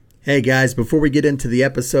Hey guys, before we get into the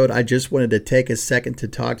episode, I just wanted to take a second to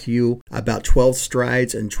talk to you about 12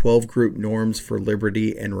 Strides and 12 Group Norms for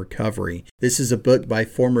Liberty and Recovery. This is a book by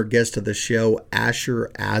former guest of the show,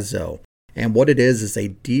 Asher Azo. And what it is a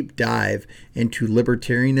deep dive into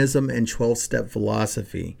libertarianism and 12-step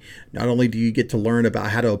philosophy. Not only do you get to learn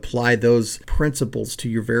about how to apply those principles to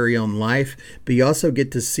your very own life, but you also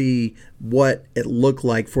get to see what it looked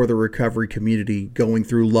like for the recovery community going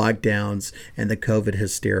through lockdowns and the COVID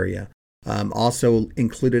hysteria. Also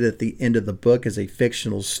included at the end of the book is a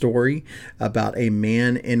fictional story about a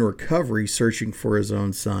man in recovery searching for his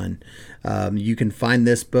own son. You can find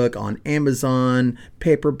this book on Amazon,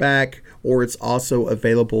 paperback, or it's also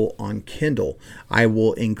available on Kindle. I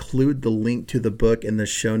will include the link to the book in the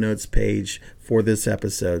show notes page for this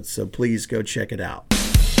episode, so please go check it out.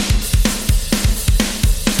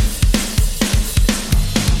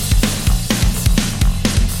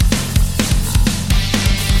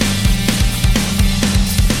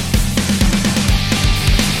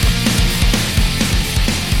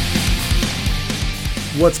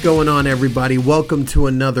 What's going on, everybody? Welcome to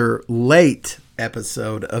another late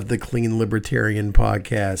episode of the Clean Libertarian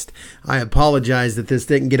Podcast. I apologize that this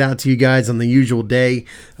didn't get out to you guys on the usual day.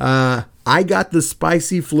 I got the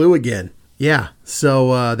spicy flu again. Yeah,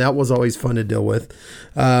 so that was always fun to deal with.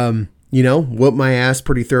 Whooped my ass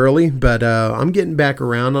pretty thoroughly, but I'm getting back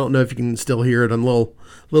around. I don't know if you can still hear it. I'm a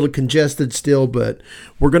little congested still, but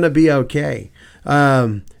we're going to be okay.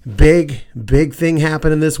 Big thing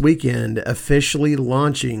happening this weekend, officially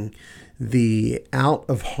launching the Out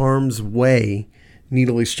of Harm's Way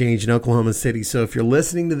needle exchange in Oklahoma City. So if you're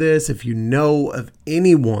listening to this, if you know of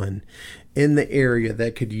anyone in the area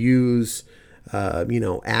that could use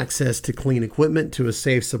access to clean equipment to a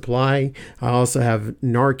safe supply. I also have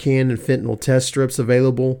Narcan and fentanyl test strips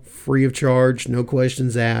available, free of charge, no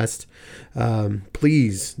questions asked.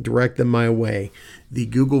 Please direct them my way. The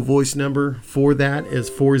Google Voice number for that is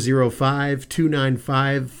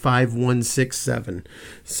 405-295-5167.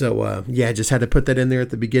 So, just had to put that in there at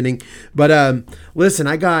the beginning. But listen,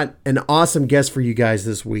 I got an awesome guest for you guys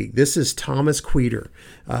this week. This is Thomas Queter.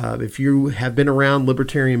 If you have been around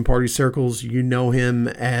Libertarian Party circles, you know him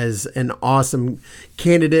as an awesome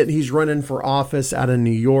candidate. He's running for office out of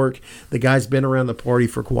New York. The guy's been around the party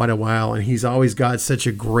for quite a while, and he's always got such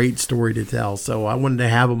a great story to tell. So I wanted to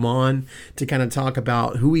have him on to kind of talk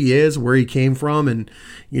about who he is, where he came from, and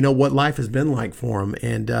what life has been like for him.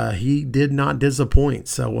 And he did not disappoint.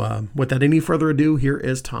 So without any further ado, here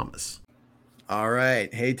is Thomas. All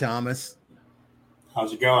right. Hey, Thomas.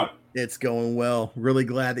 How's it going? It's going well. Really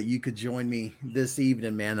glad that you could join me this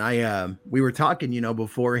evening, man. We were talking,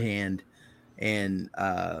 beforehand, and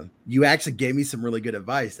you actually gave me some really good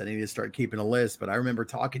advice. I need to start keeping a list, but I remember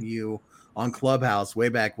talking to you on Clubhouse way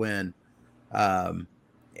back when.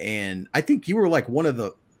 And I think you were among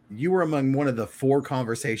one of the 4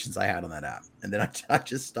 conversations I had on that app. And then I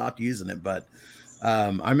just stopped using it. But I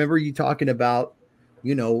remember you talking about,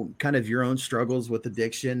 kind of your own struggles with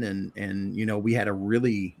addiction. And we had a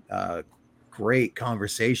really great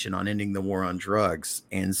conversation on ending the war on drugs.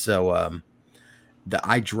 And so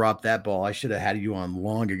I dropped that ball. I should have had you on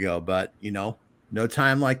long ago. But, no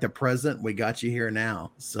time like the present. We got you here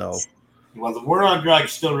now. So. Well, the war on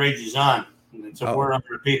drugs still rages on. It's a war on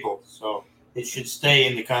the people, so it should stay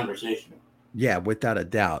in the conversation. Yeah, without a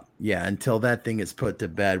doubt. Yeah, until that thing is put to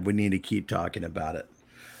bed, we need to keep talking about it.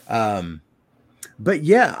 But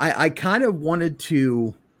yeah, I kind of wanted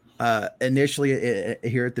to initially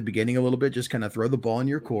here at the beginning a little bit, just kind of throw the ball in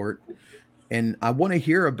your court. And I want to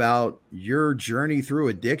hear about your journey through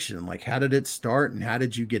addiction. Like, how did it start and how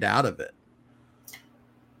did you get out of it?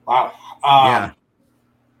 Wow. Yeah.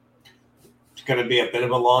 It's going to be a bit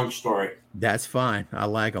of a long story. That's fine. I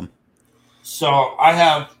like them. So I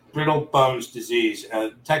have brittle bones disease.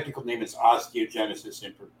 Technical name is osteogenesis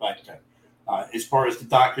imperfecta. As far as the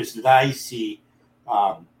doctors that I see,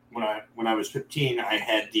 when I was 15, I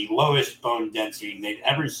had the lowest bone density they'd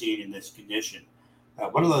ever seen in this condition.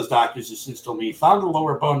 One of those doctors has since told me he found a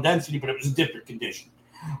lower bone density, but it was a different condition.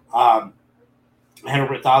 I had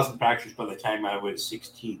over 1,000 fractures by the time I was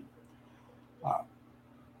 16.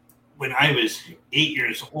 When I was 8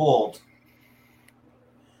 years old,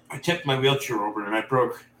 I tipped my wheelchair over and I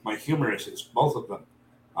broke my humeruses, both of them.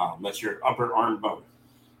 That's your upper arm bone.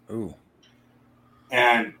 Ooh.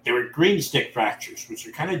 And they were green stick fractures, which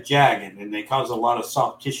are kind of jagged, and they cause a lot of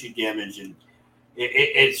soft tissue damage. And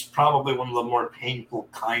it's probably one of the more painful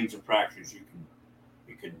kinds of fractures you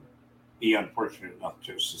can be unfortunate enough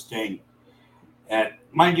to sustain. And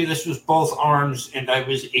mind you, this was both arms, and I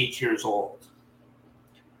was 8 years old.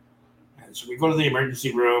 And so we go to the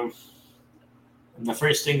emergency room. And the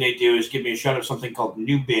first thing they do is give me a shot of something called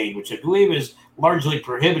Nubane, which I believe is largely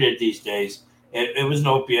prohibited these days. It was an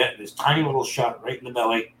opiate. This tiny little shot right in the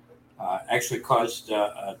belly actually caused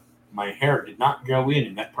my hair did not go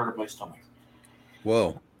in that part of my stomach.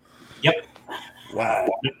 Whoa. Yep. Wow.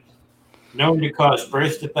 Known to cause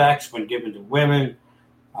birth defects when given to women.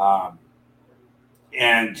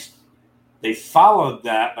 And they followed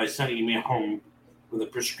that by sending me home with a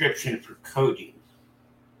prescription for codeine.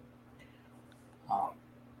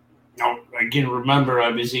 Now, again, remember, I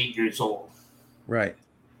was 8 years old. Right.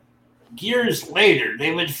 Years later,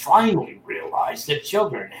 they would finally realize that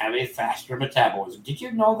children have a faster metabolism. Did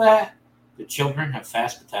you know that? That children have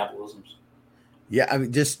fast metabolisms? Yeah, I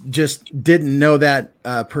mean, just didn't know that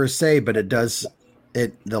per se, but it does.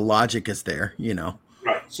 The logic is there, you know.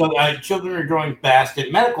 Right. So children are growing fast,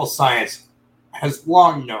 and medical science has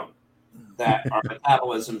long known that our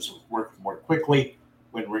metabolisms work more quickly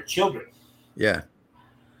when we're children. Yeah.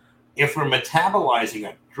 If we're metabolizing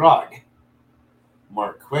a drug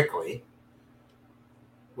more quickly,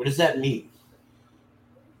 what does that mean?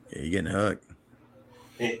 Yeah, you're getting hooked.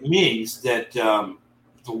 It means that the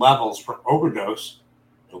levels for overdose,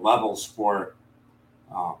 the levels for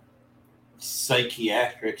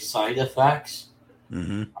psychiatric side effects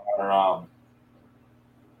are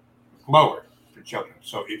lower for children.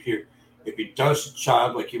 So if you dose a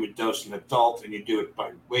child like you would dose an adult and you do it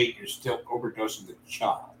by weight, you're still overdosing the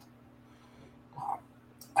child.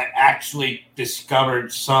 I actually discovered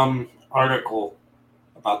some article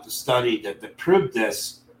about the study that proved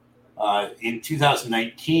this in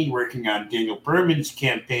 2019, working on Daniel Berman's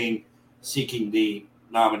campaign seeking the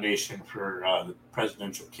nomination for the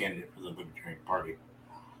presidential candidate for the Libertarian Party.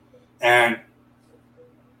 And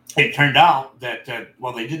it turned out that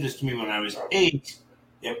while they did this to me when I was 8,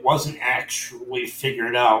 it wasn't actually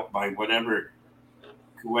figured out by whatever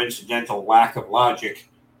coincidental lack of logic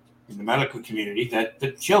in the medical community that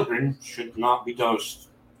the children should not be dosed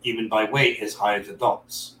even by weight as high as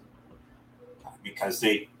adults because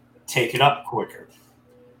they take it up quicker.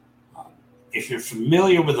 If you're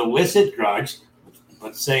familiar with illicit drugs,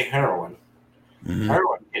 let's say heroin,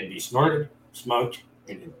 heroin can be snorted, smoked,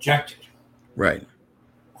 and injected. Right.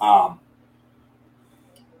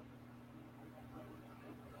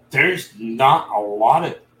 There's not a lot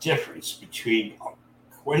of difference between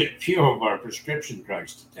quite a few of our prescription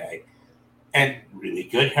drugs today and really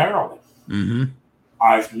good heroin.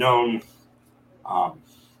 I've known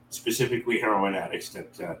specifically heroin addicts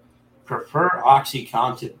that prefer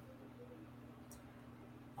OxyContin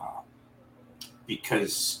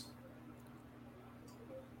because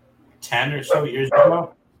 10 or so years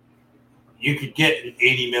ago, you could get an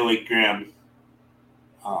 80 milligram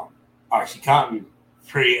OxyContin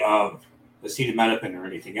free of acetaminophen or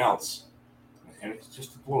anything else. And it's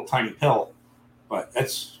just a little tiny pill. But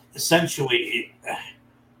that's essentially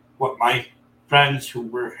what my friends who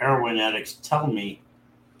were heroin addicts tell me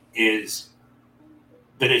is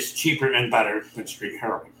that it's cheaper and better than street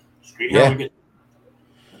heroin. Street heroin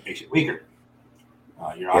makes it weaker.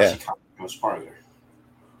 Your OxyContin goes farther.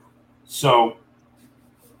 So,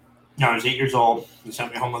 I was 8 years old. They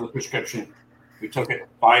sent me home with a prescription. We took it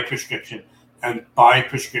by prescription. And by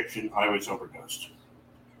prescription, I was overdosed.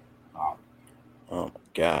 Oh, my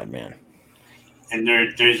God, man. And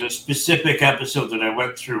there's a specific episode that I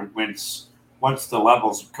went through once the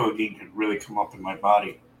levels of codeine had really come up in my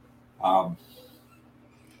body.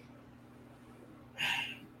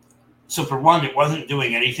 So for one, it wasn't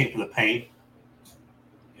doing anything for the pain.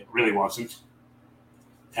 It really wasn't.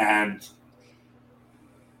 And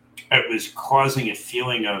it was causing a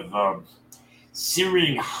feeling of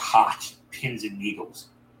searing hot pins and needles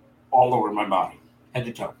all over my body, head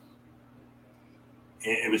to toe.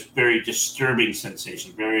 It was very disturbing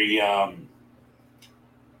sensation, very, I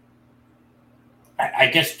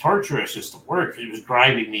guess torturous is the word. It was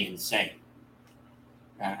driving me insane.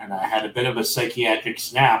 And I had a bit of a psychiatric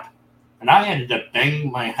snap, and I ended up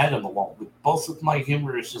banging my head on the wall with both of my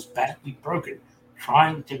humeruses badly broken,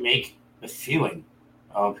 trying to make the feeling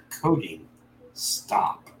of codeine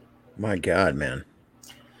stop. My God, man.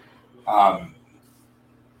 I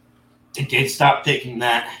did stop taking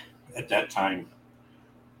that at that time.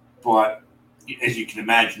 But as you can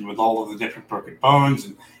imagine, with all of the different broken bones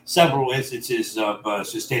and several instances of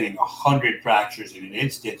sustaining 100 fractures in an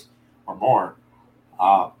instant or more,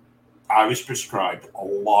 I was prescribed a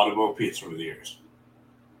lot of opiates over the years.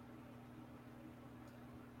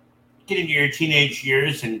 Get into your teenage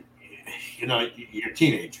years and, you're a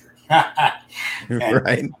teenager.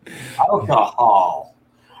 Right. Alcohol.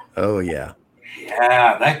 Oh, yeah.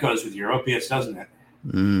 Yeah, that goes with your opiates, doesn't it?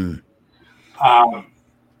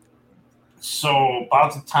 So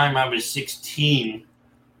about the time I was 16,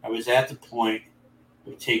 I was at the point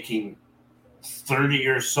of taking 30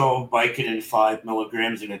 or so Vicodin 5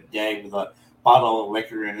 milligrams in a day with a bottle of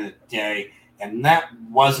liquor in a day. And that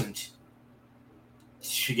wasn't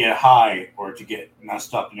to get high or to get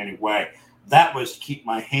messed up in any way. That was to keep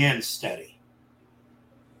my hands steady.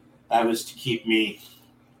 That was to keep me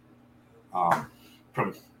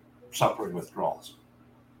from suffering withdrawals.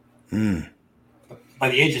 By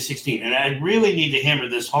the age of 16. And I really need to hammer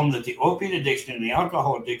this home that the opiate addiction and the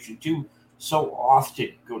alcohol addiction do so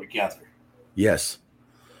often go together. Yes.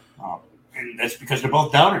 And that's because they're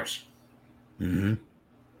both downers. Mm-hmm.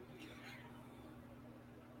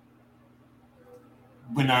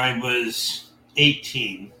 When I was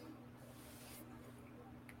 18,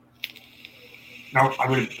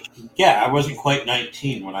 I wasn't quite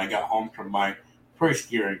 19 when I got home from my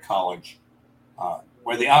first year in college,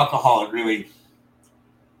 where the alcohol had really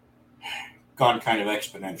gone kind of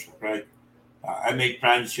exponential, right? I made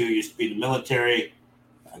friends who used to be in the military.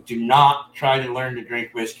 Do not try to learn to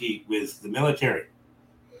drink whiskey with the military,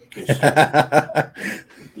 because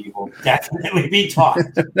you will definitely be taught.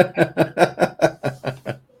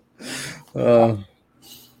 And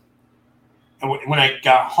when I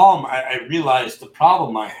got home, I realized the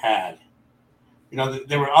problem I had.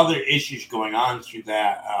 There were other issues going on through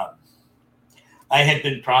that. I had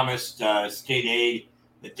been promised state aid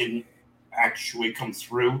that didn't actually come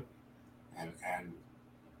through, and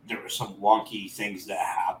there were some wonky things that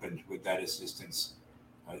happened with that assistance.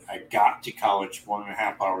 I got to college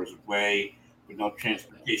 1.5 hours away with no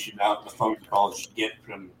transportation out. The phone calls you get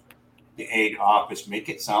from the aid office make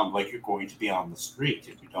it sound like you're going to be on the street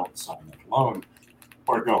if you don't sign a loan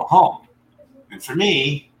or go home. And for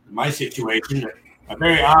me, my situation, a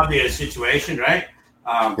very obvious situation, right?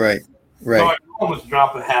 Right. Going home with a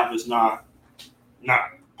drop of half is not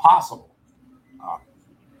possible.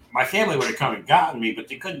 My family would have come and gotten me, but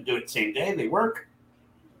they couldn't do it the same day. They work.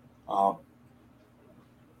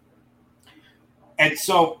 And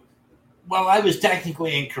so, well, I was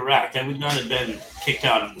technically incorrect. I would not have been kicked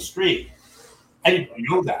out on the street. I didn't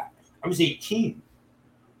know that. I was 18.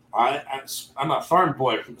 I'm a farm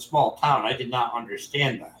boy from a small town. I did not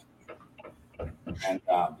understand that. And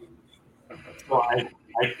so I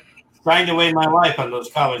signed away my life on those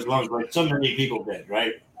college loans like so many people did,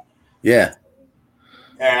 right? Yeah.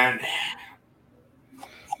 And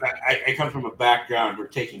I come from a background where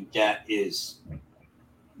taking debt is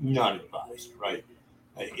not advised, right?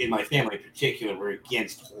 In my family in particular, we're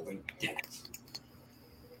against holding debt.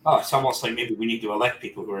 Oh, it's almost like maybe we need to elect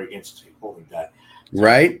people who are against holding debt.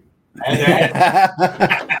 Right?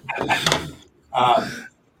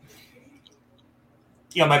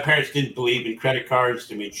 My parents didn't believe in credit cards.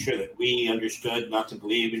 They made sure that we understood not to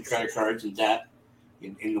believe in credit cards and debt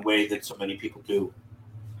in the way that so many people do.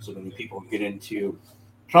 So many people get into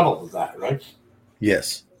trouble with that, right?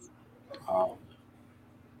 Yes.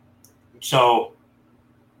 So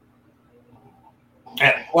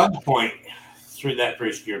at one point through that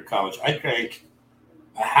first year of college, I drank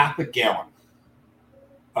a half a gallon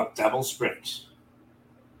of Devil Springs.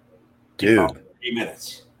 Dude. In about 3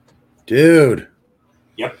 minutes. Dude.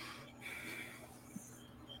 Yep.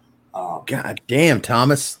 God damn,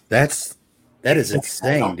 Thomas. That is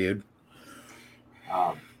insane, dude.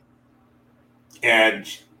 And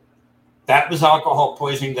that was alcohol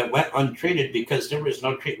poisoning that went untreated because there was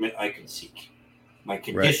no treatment I could seek. My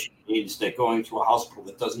condition means that going to a hospital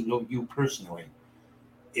that doesn't know you personally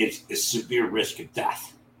is a severe risk of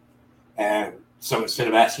death. And so instead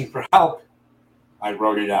of asking for help, I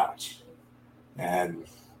wrote it out. And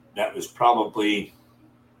that was probably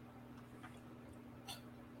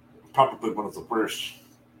one of the worst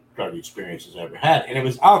drug experiences I ever had. And it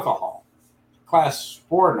was alcohol. Class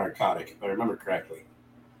 4 narcotic, if I remember correctly.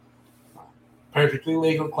 Perfectly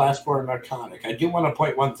legal class 4 narcotic. I do want to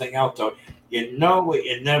point one thing out, though. You know what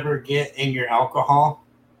you never get in your alcohol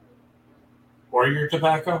or your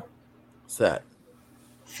tobacco? What's that?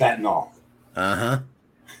 Fentanyl.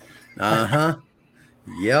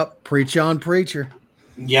 Yep. Preach on, preacher.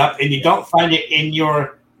 Yep. And you don't find it in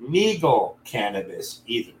your legal cannabis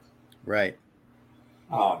either. Right.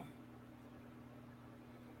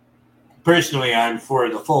 Personally, I'm for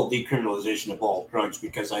the full decriminalization of all drugs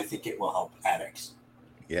because I think it will help addicts.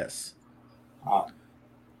 Yes.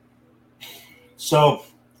 So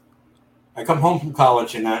I come home from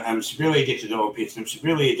college and I'm severely addicted to opiates. I'm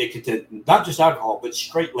severely addicted to not just alcohol, but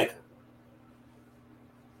straight liquor.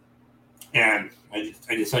 And I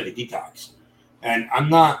decided to detox. And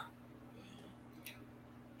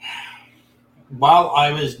while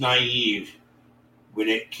I was naive when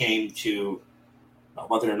it came to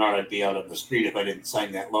whether or not I'd be out on the street if I didn't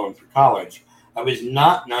sign that loan for college. I was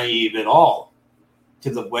not naive at all to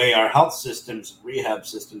the way our health systems, rehab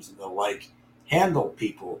systems, and the like handle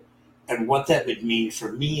people and what that would mean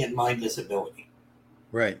for me and my disability.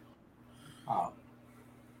 Right.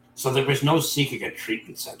 So there was no seeking a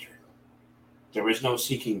treatment center. There was no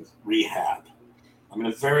seeking rehab. I'm in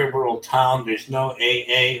a very rural town. There's no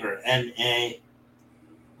AA or NA.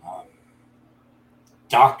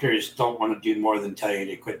 Doctors don't want to do more than tell you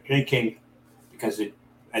to quit drinking because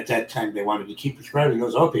at that time they wanted to keep prescribing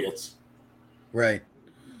those opiates. Right.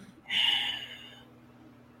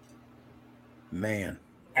 Man.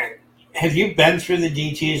 Have you been through the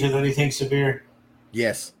DTs with anything severe?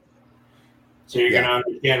 Yes. So you're going to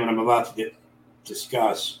understand what I'm about to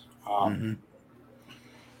discuss.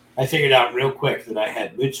 I figured out real quick that I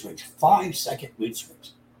had mood swings, 5-second mood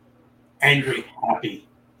swings. Angry, happy,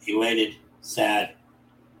 elated, sad.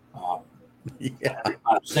 5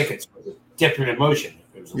 seconds was a different emotion.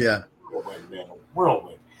 It was a whirlwind, man, a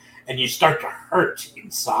whirlwind. And you start to hurt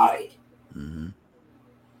inside. Mm-hmm.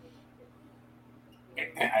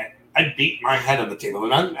 I beat my head on the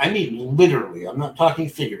table. And I mean literally, I'm not talking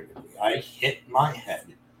figuratively. I hit my head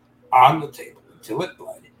on the table until it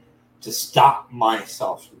bled to stop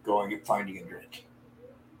myself from going and finding a drink.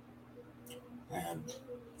 And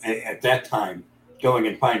at that time, going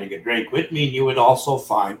and finding a drink would mean you would also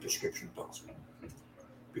find prescription pills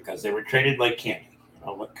because they were traded like candy. You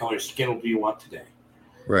know, what color Skittle do you want today?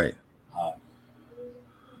 Right.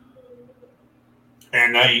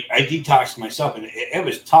 And I detoxed myself, and it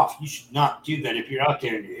was tough. You should not do that if you're out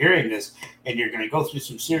there and you're hearing this and you're going to go through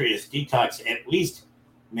some serious detox. At least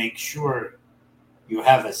make sure you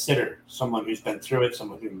have a sitter, someone who's been through it,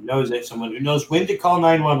 someone who knows it, someone who knows when to call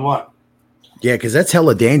 911. Yeah, because that's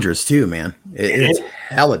hella dangerous too, man. It's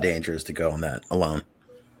hella dangerous to go on that alone.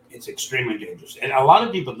 It's extremely dangerous. And a lot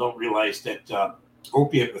of people don't realize that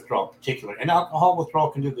opiate withdrawal in particular, and alcohol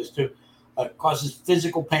withdrawal can do this too, causes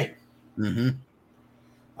physical pain. Mm-hmm.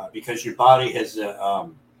 Because your body has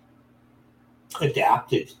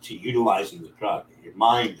adapted to utilizing the drug. Your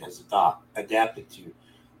mind has adapted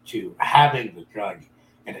to having the drug,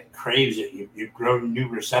 and it craves it. You've grown new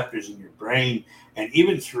receptors in your brain and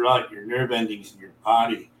even throughout your nerve endings in your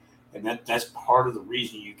body. And that's part of the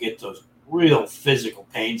reason you get those real physical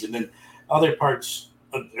pains. And then other parts,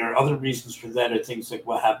 or other reasons for that are things like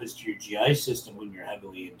what happens to your GI system when you're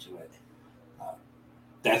heavily into it.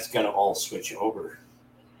 That's got to all switch over.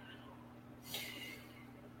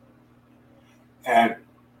 And,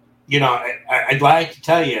 you know, I'd like to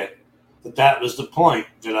tell you that was the point,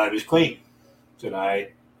 that I was clean, that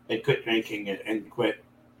I had quit drinking and quit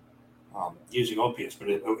using opiates, but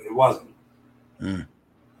it wasn't. Mm.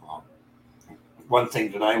 One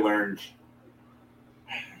thing that I learned,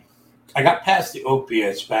 I got past the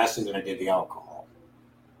opiates faster than I did the alcohol.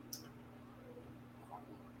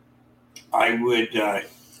 I would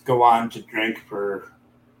go on to drink for,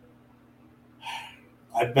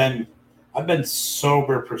 I've been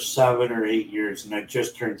sober for 7 or 8 years, and I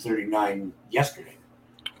just turned 39 yesterday.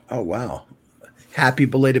 Oh, wow. Happy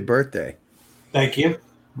belated birthday. Thank you.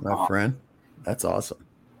 My friend. That's awesome.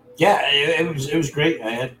 Yeah, it was great.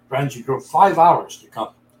 I had friends who drove 5 hours to come.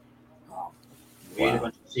 We ate a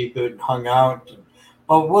bunch of seafood and hung out. And,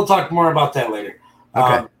 well, we'll talk more about that later.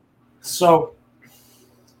 Okay. So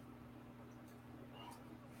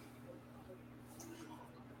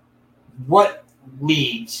what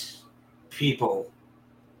leads people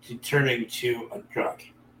to turning to a drug?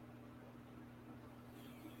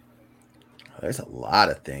 There's a lot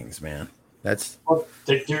of things, man. Well,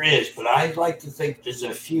 there is, but I'd like to think there's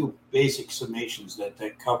a few basic summations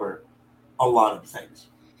that cover a lot of things.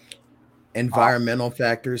 Environmental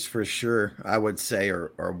factors, for sure, I would say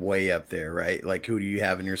are way up there, right? Like, who do you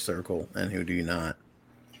have in your circle and who do you not?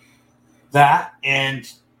 That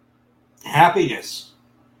and happiness,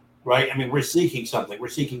 right? I mean, we're seeking something. We're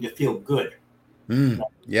seeking to feel good.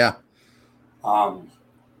 Yeah. A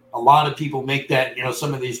lot of people make that, you know,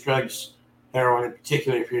 some of these drugs, heroin in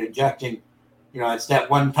particular, if you're injecting, you know, it's that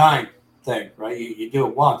one time thing, right? You do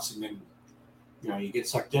it once and then, you know, you get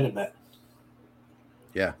sucked in a bit.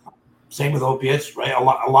 Yeah. Same with opiates, right? A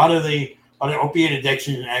lot of the opiate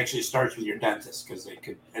addiction actually starts with your dentist because they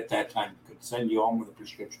could, at that time, could send you home with a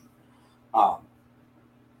prescription. Or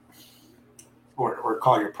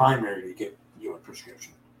call your primary to get you a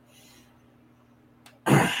prescription.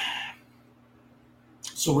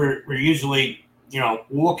 So we're usually, you know,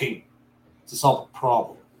 looking to solve a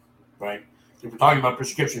problem, right? If we're talking about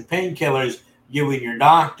prescription painkillers, you and your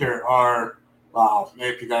doctor are, well,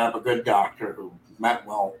 if you have a good doctor who meant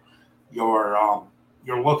well, you're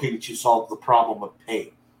you're looking to solve the problem of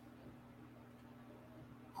pain.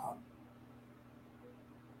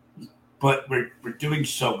 But we're doing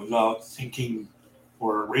so without thinking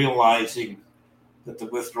or realizing that the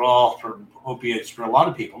withdrawal from opiates for a lot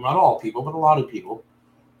of people, not all people, but a lot of people,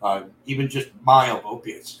 even just mild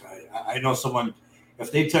opiates. I know someone,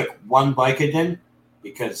 if they took one Vicodin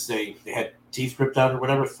because they had teeth ripped out or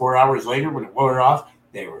whatever, 4 hours later when it wore off,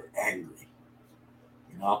 they were angry.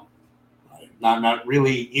 You know, not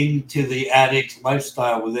really into the addict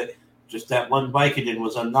lifestyle with it. Just that one Vicodin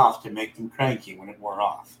was enough to make them cranky when it wore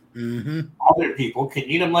off. Mm-hmm. Other people can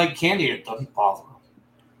eat them like candy; it doesn't bother them.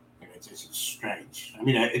 It's just strange. I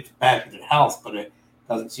mean, it's bad for their health, but it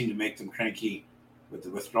doesn't seem to make them cranky with the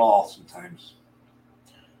withdrawal sometimes.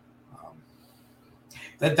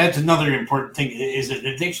 That's another important thing. Is that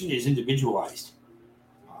addiction is individualized.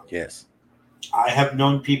 Yes, I have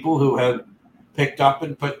known people who have picked up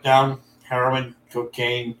and put down heroin,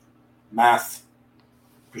 cocaine, meth,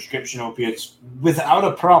 prescription opiates without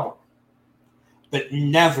a problem. But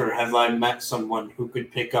never have I met someone who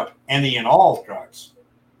could pick up any and all drugs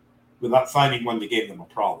without finding one that gave them a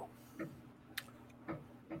problem.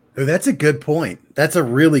 Oh, that's a good point. That's a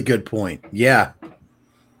really good point. Yeah.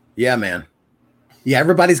 Yeah, man. Yeah,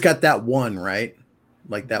 everybody's got that one, right?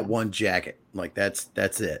 Like that one jacket. Like that's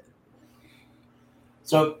it.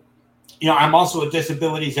 So, I'm also a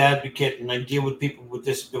disabilities advocate, and I deal with people with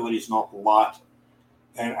disabilities an awful lot.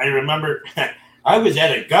 And I remember I was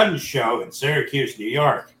at a gun show in Syracuse, New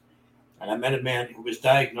York, and I met a man who was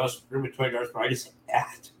diagnosed with rheumatoid arthritis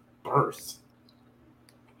at birth.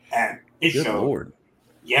 And it Good showed. Lord.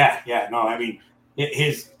 Yeah. No, I mean,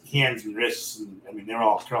 his hands and wrists, and I mean, they're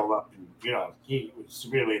all curled up, and, he was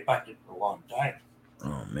severely affected for a long time.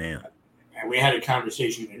 Oh, man. And we had a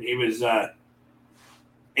conversation, and he was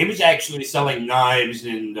actually selling knives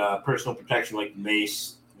and personal protection like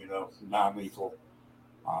mace, non-lethal.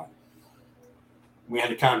 We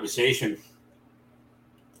had a conversation,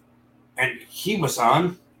 and he was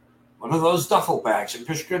on one of those duffel bags and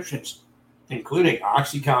prescriptions, including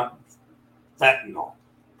OxyContin, fentanyl,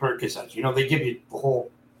 Percocet. They give you the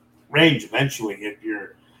whole range eventually if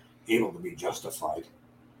you're able to be justified.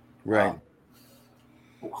 Right.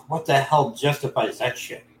 What the hell justifies that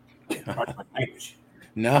shit?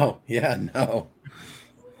 No. Yeah, no.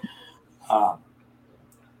 And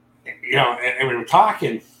we were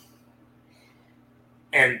talking,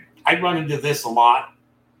 and I run into this a lot.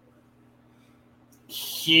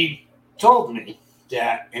 He told me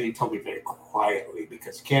that, and he told me very quietly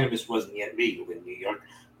because cannabis wasn't yet legal in New York.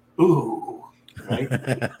 Ooh, right?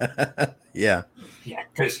 Yeah. Yeah,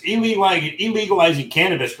 because illegalizing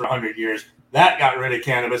cannabis for 100 years, that got rid of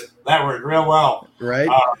cannabis. That worked real well. Right.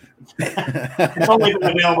 It's only been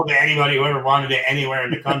available to anybody who ever wanted it anywhere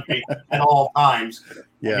in the country at all times.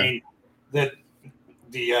 Yeah. I mean, the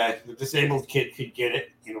disabled kid could get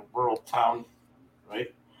it in a rural town,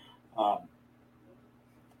 right?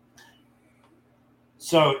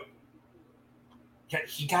 So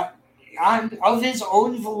he got, of his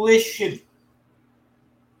own volition,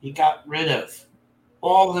 he got rid of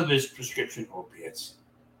all of his prescription opiates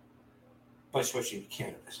by switching to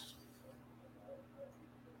cannabis.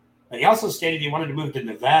 And he also stated he wanted to move to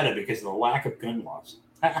Nevada because of the lack of gun laws.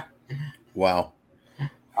 Wow.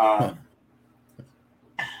 But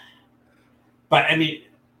I mean,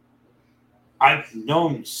 I've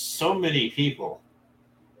known so many people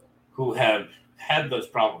who have had those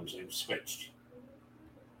problems and switched.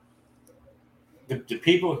 The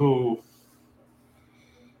people who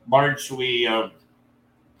largely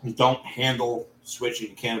don't handle switching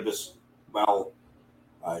to cannabis well,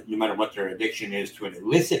 no matter what their addiction is to an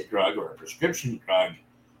illicit drug or a prescription drug,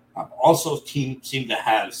 also seem to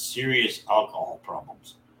have serious alcohol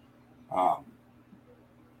problems.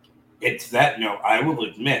 It's that note, I will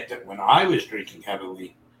admit that when I was drinking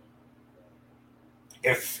heavily,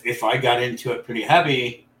 if I got into it pretty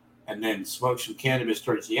heavy and then smoked some cannabis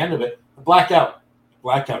towards the end of it, I blacked out.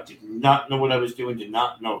 Did not know what I was doing, did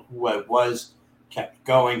not know who I was, kept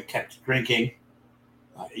going, kept drinking.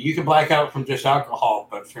 You can black out from just alcohol,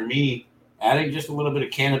 but for me, adding just a little bit of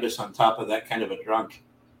cannabis on top of that kind of a drunk,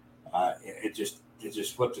 it just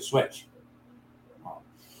flipped a switch.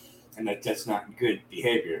 And that's not good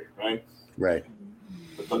behavior, right? Right.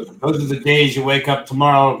 But those are the days you wake up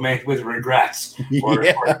tomorrow with regrets.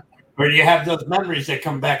 Or you have those memories that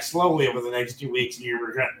come back slowly over the next 2 weeks and your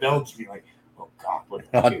regret builds and you're like, oh, God,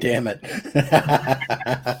 what did I do? Damn it.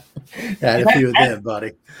 Had a few of them,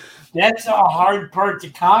 buddy. That's a hard part to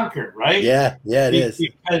conquer, right? Yeah, it is.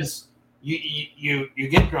 Because you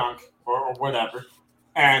get drunk or whatever,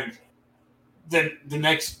 and then the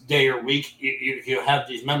next day or week, you have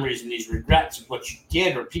these memories and these regrets of what you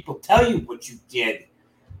did, or people tell you what you did,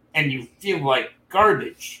 and you feel like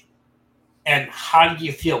garbage. And how do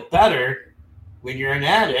you feel better when you're an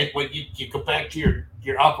addict? When you go back to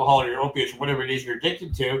your alcohol or your opiates or whatever it is you're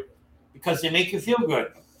addicted to, because they make you feel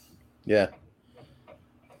good. Yeah.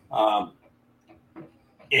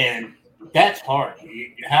 And that's hard.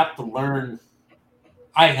 You have to learn.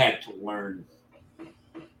 I had to learn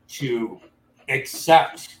to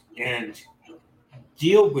accept and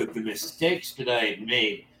deal with the mistakes that I had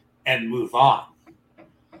made and move on.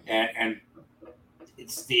 And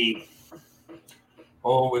it's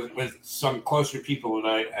with some closer people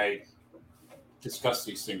that I discuss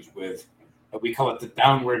these things with, we call it the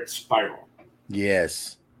downward spiral.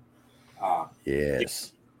 Yes.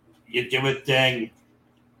 Yes. You do a thing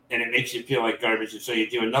and it makes you feel like garbage, and so you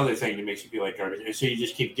do another thing that makes you feel like garbage, and so you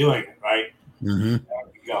just keep doing it, right? Mm-hmm. There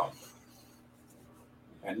we go.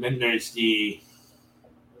 And then there's the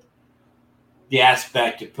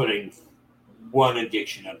aspect of putting one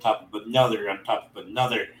addiction on top of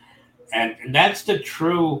another, and that's the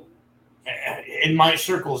true, in my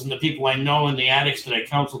circles and the people I know and the addicts that I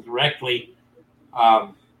counsel directly.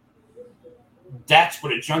 That's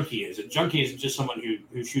what a junkie is. A junkie isn't just someone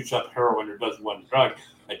who shoots up heroin or does one drug.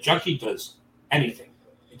 A junkie does anything.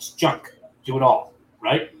 It's junk. Do it all,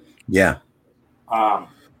 right? Yeah.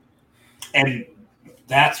 And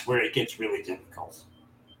that's where it gets really difficult.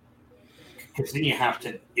 Because then you have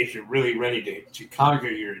to, if you're really ready to conquer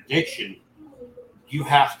your addiction, you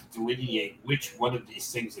have to delineate which one of these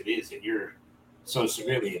things it is that you're so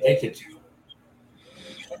severely addicted to.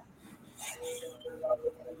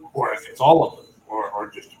 Or if it's all of them, or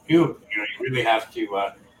just a few of them. You really have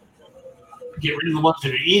to get rid of the ones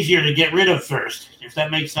that are easier to get rid of first, if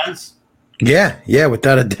that makes sense. Yeah,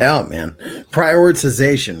 without a doubt, man.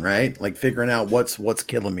 Prioritization, right? Like figuring out what's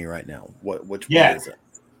killing me right now. Which one is it?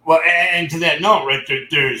 Well, and to that note, right,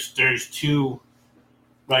 there's two,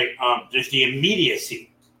 right? There's the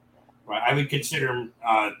immediacy, right? I would consider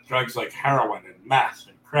drugs like heroin and meth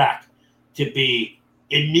and crack to be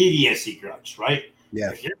immediacy drugs, right?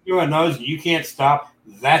 Yeah. If you're doing those and you can't stop,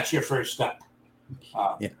 that's your first step.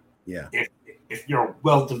 Yeah. If you're a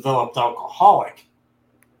well-developed alcoholic,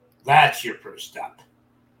 that's your first step.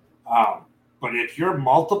 But if you're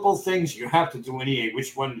multiple things, you have to delineate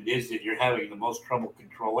which one it is that you're having the most trouble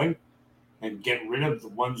controlling and get rid of the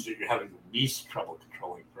ones that you're having the least trouble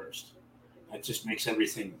controlling first. That just makes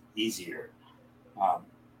everything easier.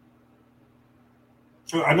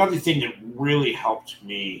 So another thing that really helped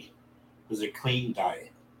me was a clean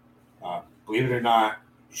diet. Believe it or not,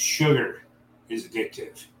 sugar is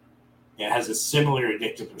addictive. It has a similar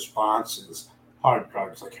addictive response as hard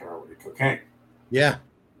drugs like heroin and cocaine. Yeah.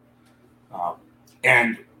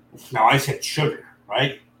 And now I said sugar,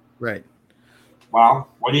 right? Right. Well,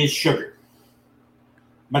 what is sugar?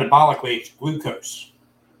 Metabolically, it's glucose.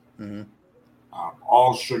 Mm-hmm.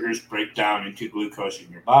 All sugars break down into glucose in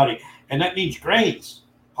your body, and that means grains,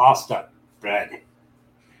 pasta, bread.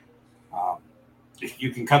 If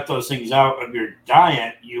you can cut those things out of your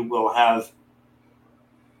diet, you will have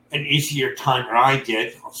an easier time, or I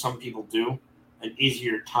did, some people do, an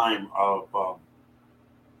easier time of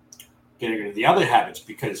getting rid of the other habits,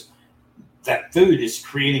 because that food is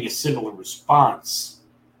creating a similar response,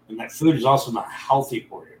 and that food is also not healthy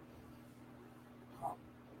for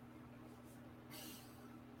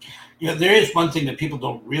you. There is one thing that people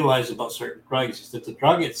don't realize about certain drugs is that the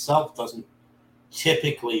drug itself doesn't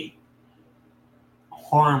typically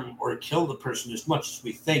harm or kill the person as much as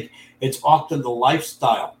we think. It's often the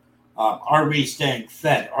lifestyle. Are we staying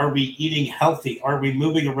fed? Are we eating healthy? Are we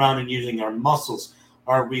moving around and using our muscles?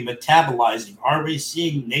 Are we metabolizing? Are we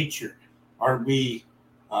seeing nature? Are we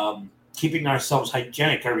keeping ourselves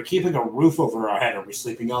hygienic? Are we keeping a roof over our head? Are we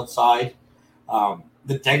sleeping outside?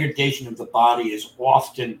 The degradation of the body is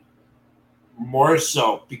often more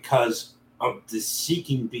so because of the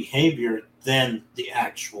seeking behavior than the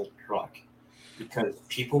actual drug, because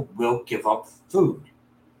people will give up food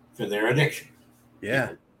for their addiction. Yeah.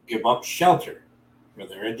 People give up shelter for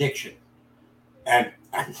their addiction. And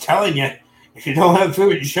I'm telling you, if you don't have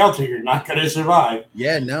food and shelter, you're not going to survive.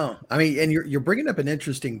 Yeah, no. I mean, and you're bringing up an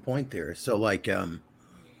interesting point there. So like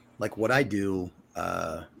what I do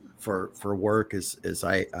for work is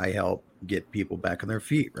I help get people back on their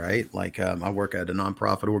feet, right? Like I work at a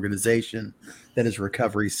nonprofit organization that is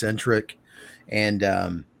recovery centric, and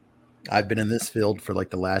I've been in this field for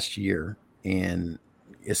like the last year, and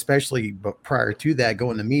especially but prior to that,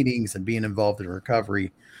 going to meetings and being involved in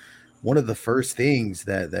recovery, one of the first things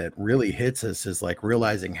that really hits us is like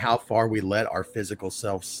realizing how far we let our physical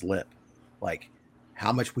self slip, like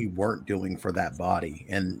how much we weren't doing for that body.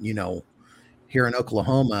 And, here in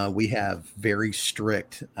Oklahoma, we have very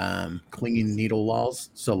strict clean needle laws.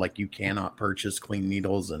 So, like, you cannot purchase clean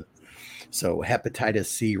needles. And so, hepatitis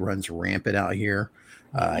C runs rampant out here.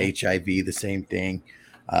 HIV, the same thing.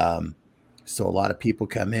 So, a lot of people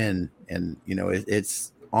come in, and,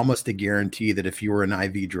 it's almost a guarantee that if you were an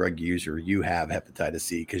IV drug user, you have hepatitis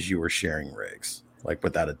C because you were sharing rigs, like,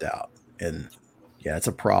 without a doubt. And yeah, it's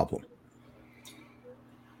a problem.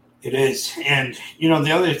 It is. And,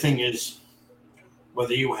 the other thing is,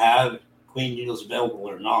 whether you have clean needles available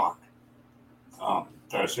or not,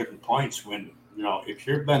 there are certain points when, if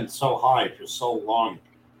you've been so high for so long,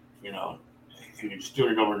 and you're just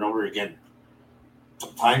doing it over and over again,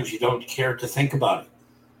 sometimes you don't care to think about it.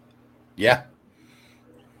 Yeah.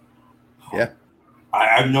 Yeah.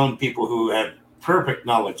 I've known people who have perfect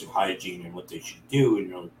knowledge of hygiene and what they should do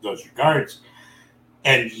in those regards.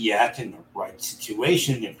 And yet, in the right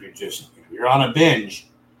situation, if you're on a binge,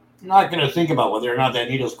 you're not going to think about whether or not that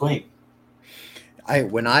needle's clean.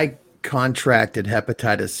 When I contracted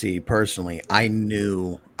hepatitis C personally, I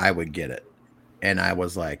knew I would get it. And I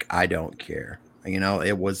was like, I don't care.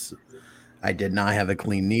 I did not have a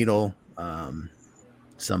clean needle.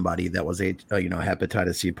 Somebody that was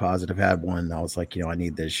hepatitis C positive had one. I was like, I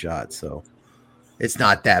need this shot. So it's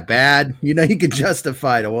not that bad. You can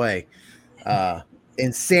justify it away.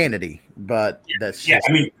 Insanity, but that's just...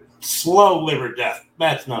 slow liver death.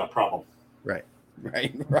 That's not a problem. Right.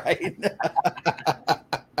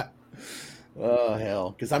 Oh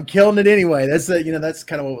hell, because I'm killing it anyway. That's that's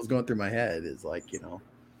kind of what was going through my head. Is like, hell,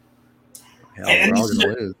 and we're all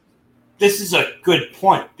gonna lose. This is a good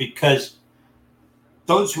point, because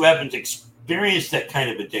those who haven't experienced that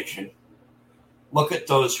kind of addiction look at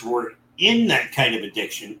those who are in that kind of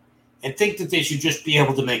addiction and think that they should just be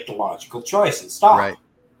able to make the logical choice and stop.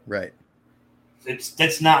 Right.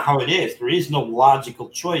 That's not how it is. There is no logical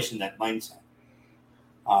choice in that mindset.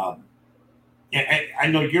 And I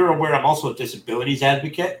know you're aware I'm also a disabilities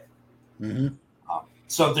advocate. Mm-hmm.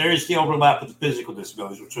 So there is the overlap with the physical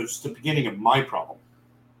disabilities, which was the beginning of my problem.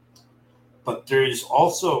 But there is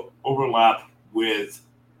also overlap with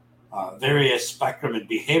various spectrum and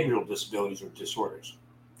behavioral disabilities or disorders.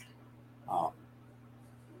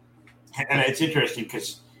 And it's interesting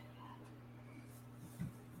because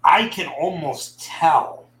I can almost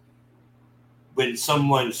tell when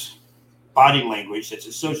someone's body language that's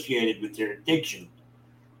associated with their addiction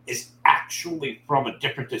is actually from a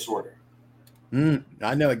different disorder.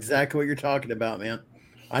 I know exactly what you're talking about, man.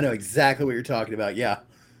 I know exactly what you're talking about. Yeah.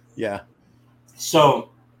 So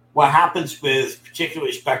what happens with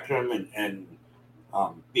particularly spectrum and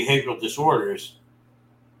behavioral disorders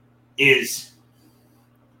is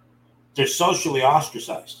they're socially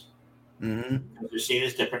ostracized. Mm-hmm. They're seen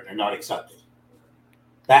as different. They're not accepted.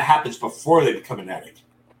 That happens before they become an addict.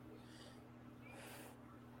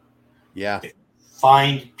 Yeah. They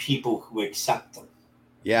find people who accept them.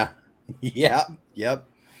 Yeah. Yep.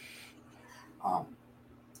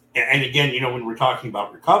 And again, when we're talking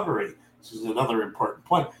about recovery, this is another important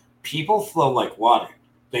point. People flow like water.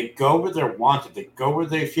 They go where they're wanted. They go where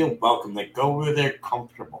they feel welcome. They go where they're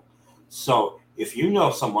comfortable. So if you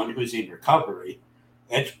know someone who's in recovery,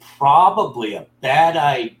 it's probably a bad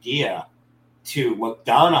idea to look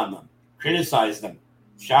down on them, criticize them,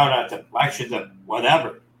 shout at them, lecture them,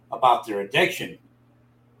 whatever, about their addiction,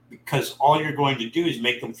 because all you're going to do is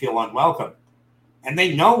make them feel unwelcome. And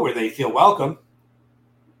they know where they feel welcome.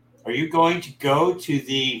 Are you going to go to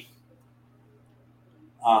the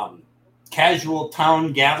casual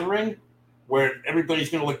town gathering where everybody's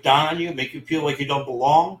going to look down on you, make you feel like you don't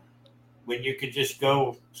belong, when you could just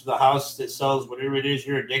go to the house that sells whatever it is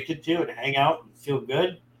you're addicted to and hang out and feel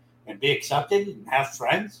good and be accepted and have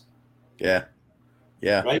friends? Yeah.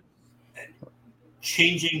 Right? And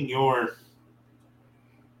changing your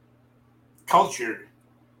culture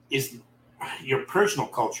is your personal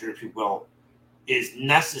culture, if you will, is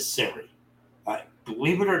necessary.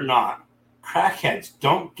 Believe it or not, crackheads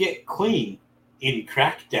don't get clean in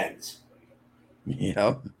crack dens.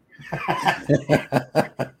 Yep.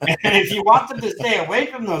 And if you want them to stay away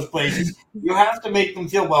from those places, you have to make them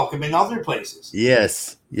feel welcome in other places.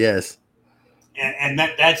 Yes. And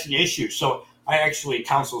that's an issue. So I actually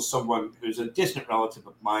counsel someone who's a distant relative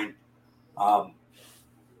of mine. I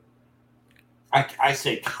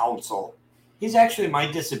say counsel. He's actually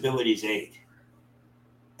my disabilities aide.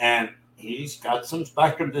 And he's got some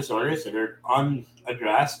spectrum disorders that are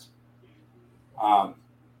unaddressed.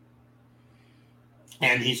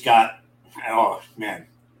 And he's got, oh man.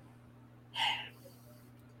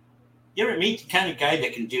 You ever meet the kind of guy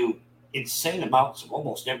that can do insane amounts of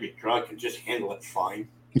almost every drug and just handle it fine.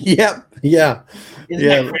 Yep. Yeah. Isn't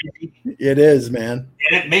that crazy? It is, man.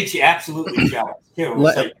 And it makes you absolutely jealous too.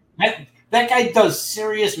 It's like that guy does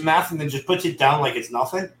serious math and then just puts it down like it's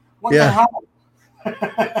nothing. What the hell?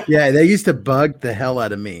 Yeah, they used to bug the hell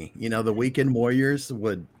out of me. The Weekend Warriors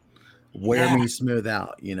would wear me smooth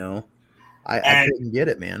out. I couldn't get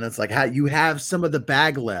it, man. It's like, how you have some of the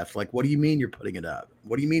bag left. Like, what do you mean you're putting it up?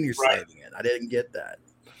 What do you mean you're saving it? I didn't get that.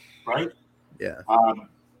 Right? Yeah.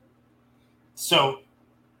 So,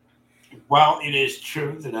 while it is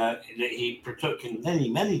true that he partook in many,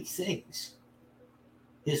 many things,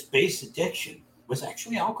 his base addiction was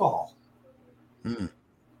actually alcohol.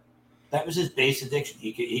 That was his base addiction.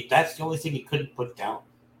 That's the only thing he couldn't put down.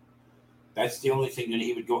 That's the only thing that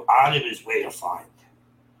he would go out of his way to find.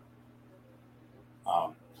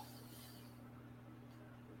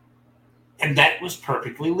 And that was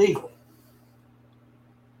perfectly legal.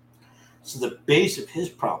 So the base of his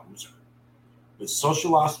problems was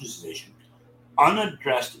social ostracization,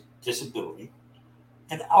 unaddressed disability,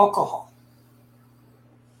 and alcohol.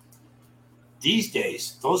 These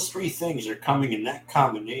days, those three things are coming in that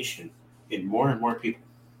combination in more and more people.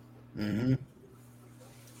 Mm-hmm.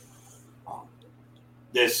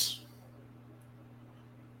 This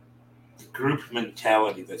group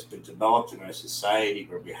mentality that's been developed in our society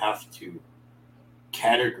where we have to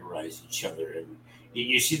categorize each other. And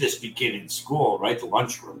you see this begin in school, right? The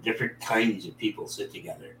lunchroom, different kinds of people sit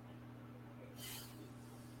together.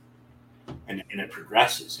 And it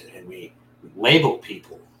progresses, and we label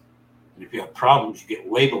people. And if you have problems, you get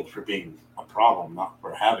labeled for being a problem, not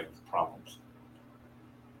for having problems.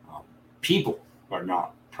 People are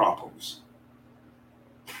not problems.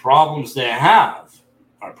 Problems they have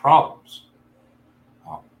are problems.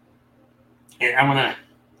 And I'm going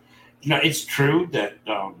to, it's true that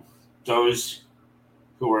those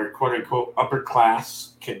who are quote unquote upper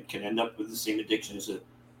class can end up with the same addictions of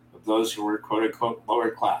those who are quote unquote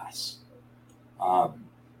lower class.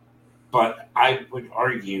 But I would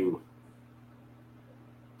argue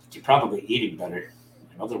that you're probably eating better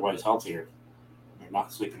and otherwise healthier. You're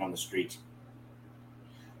not sleeping on the street.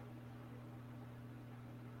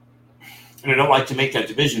 And I don't like to make that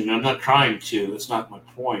division, and I'm not trying to. That's not my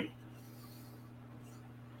point.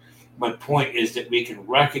 My point is that we can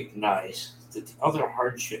recognize that the other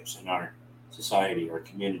hardships in our society, our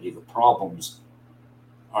community, the problems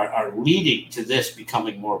are leading to this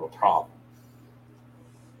becoming more of a problem.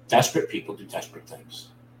 Desperate people do desperate things.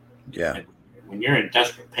 Yeah. And when you're in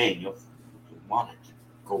desperate pain, you want it to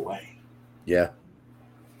go away. Yeah.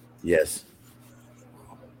 Yes.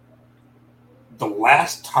 The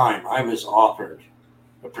last time I was offered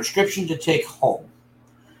a prescription to take home,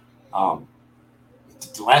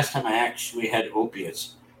 the last time I actually had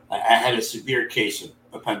opiates, I had a severe case of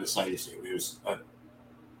appendicitis. It was a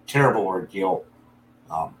terrible ordeal,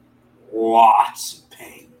 lots of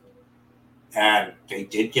pain. And they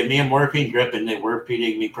did give me a morphine drip, and they were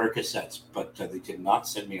feeding me Percocets, but they did not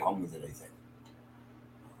send me home with anything.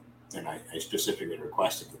 And I specifically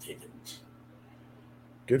requested that they didn't.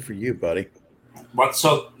 Good for you, buddy. But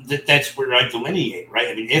so that's where I delineate, right?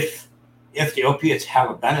 I mean, if the opiates have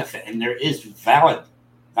a benefit, and there is valid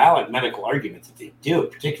medical argument that they do,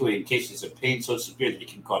 particularly in cases of pain so severe that it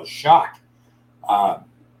can cause shock,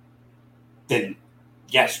 then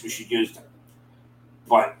yes, we should use them.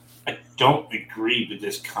 But I don't agree with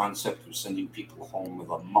this concept of sending people home with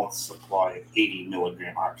a month's supply of 80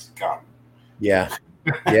 milligram Oxycontin. Yeah.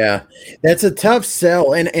 Yeah. That's a tough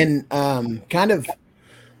sell. And kind of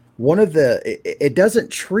one of it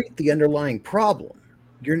doesn't treat the underlying problem.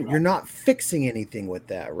 You're not fixing anything with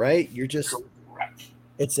that, right? You're just, Correct.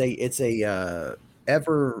 It's a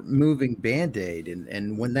ever moving Band-Aid.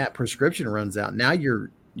 And when that prescription runs out, now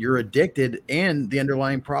you're addicted and the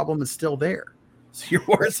underlying problem is still there. So you're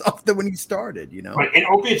worse off than when you started, Right. And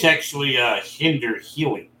opiates actually hinder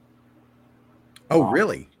healing. Oh,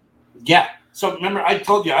 really? Yeah. So remember, I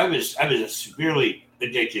told you I was a severely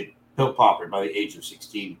addicted pill popper by the age of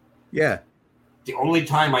 16. Yeah. The only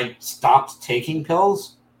time I stopped taking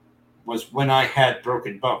pills was when I had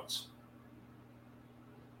broken bones.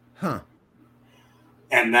 Huh.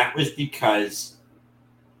 And that was because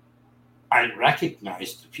I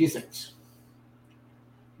recognized a few things.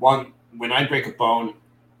 One, when I break a bone,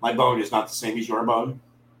 my bone is not the same as your bone.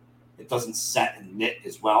 It doesn't set and knit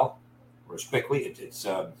as well or as quickly. It's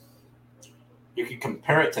you can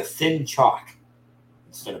compare it to thin chalk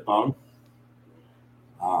instead of bone.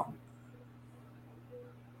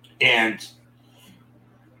 And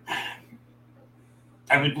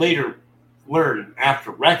I would later learn,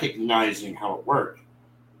 after recognizing how it worked,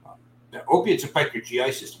 The opiates affect your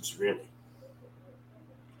GI system severely.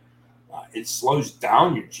 It slows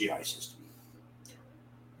down your GI system.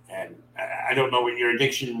 And I don't know what your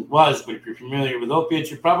addiction was, but if you're familiar with opiates,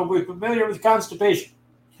 you're probably familiar with constipation.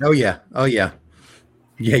 Oh, yeah. Oh, yeah.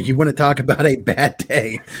 Yeah, you want to talk about a bad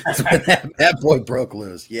day. That's when that boy broke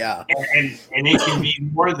loose. Yeah. And it can be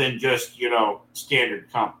more than just, standard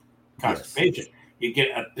constipation. Yes. You get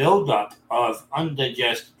a buildup of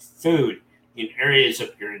undigested food in areas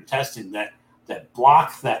of your intestine that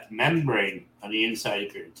block that membrane on the inside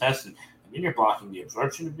of your intestine. And then you're blocking the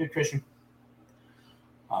absorption of nutrition.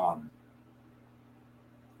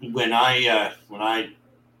 When I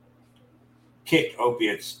kicked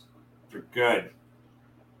opiates for good,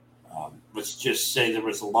 let's just say there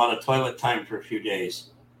was a lot of toilet time for a few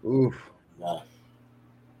days. Oof.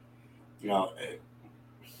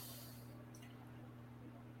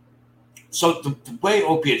 So the way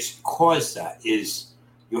opiates cause that is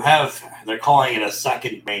they're calling it a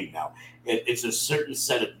second brain now. It's a certain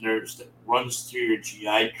set of nerves that runs through your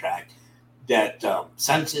GI tract that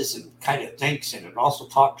senses and kind of thinks, and it also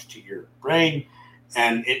talks to your brain,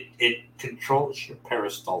 and it controls your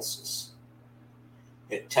peristalsis.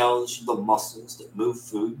 It tells the muscles that move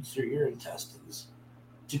food through your intestines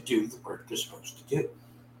to do the work they're supposed to do.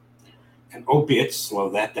 And opiates slow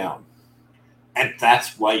that down. And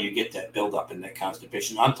that's why you get that buildup and that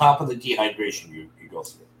constipation on top of the dehydration you go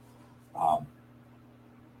through.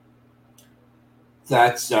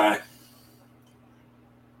 That's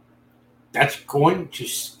going to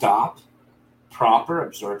stop proper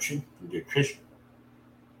absorption of nutrition.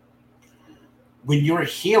 When you're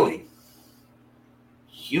healing,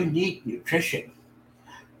 you need nutrition.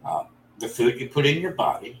 The food you put in your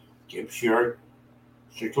body gives your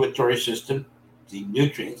circulatory system the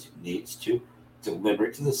nutrients it needs to deliver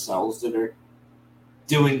to the cells that are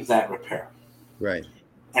doing that repair. Right.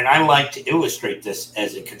 And I like to illustrate this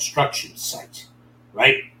as a construction site,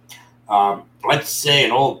 right? Let's say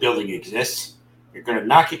an old building exists. You're going to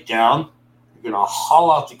knock it down. You're going to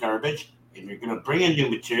haul out the garbage, and you're going to bring in new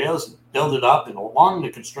materials and build it up. And along the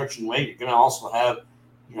construction way, you're going to also have,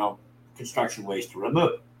 construction waste to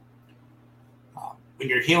remove. When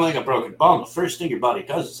you're healing a broken bone, the first thing your body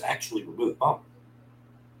does is actually remove bone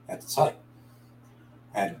at the site.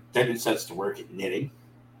 And then it sets to work at knitting,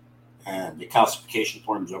 and the calcification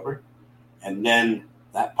forms over. And then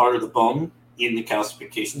that part of the bone in the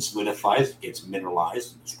calcification solidifies, it gets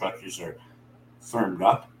mineralized, and the structures are firmed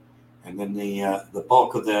up. And then the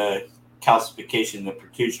bulk of the calcification that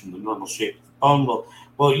protrudes from the normal shape of the bone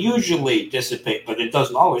will usually dissipate, but it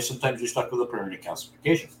doesn't always. Sometimes you're stuck with a permanent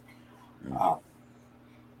calcification.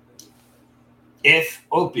 If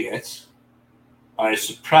opiates are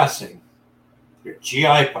suppressing your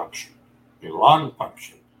GI function, your lung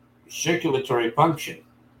function, your circulatory function,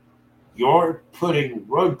 you're putting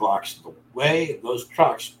roadblocks in the way of those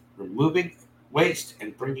trucks, removing waste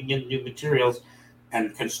and bringing in new materials,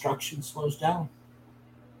 and construction slows down.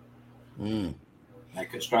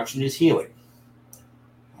 That construction is healing.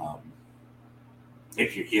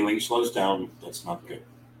 If your healing slows down, that's not good.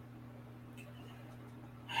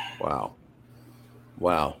 Wow.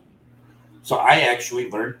 So I actually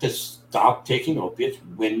learned to stop taking opiates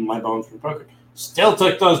when my bones were broken. Still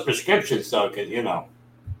took those prescriptions, though, because, a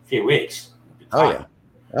few weeks. Oh,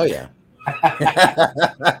 yeah.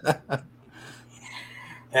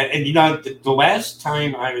 And the last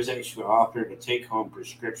time I was actually offered a take-home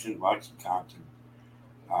prescription of OxyContin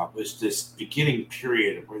was this beginning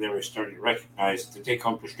period where they were starting to recognize that the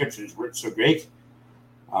take-home prescriptions weren't so great.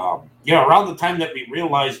 Around the time that we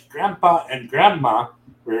realized Grandpa and Grandma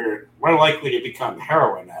were more likely to become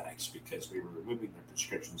heroin addicts because we were removing their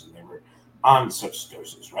prescriptions and they were on such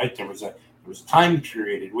doses, right? There was a time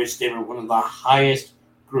period in which they were one of the highest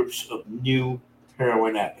groups of new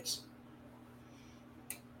heroin addicts.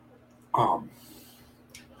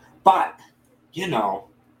 But,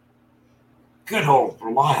 good old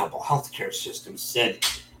reliable healthcare system said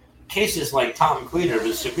cases like Tom Cleaner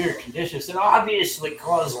with severe conditions that obviously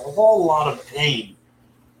cause a whole lot of pain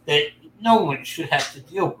that no one should have to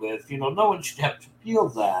deal with. No one should have to feel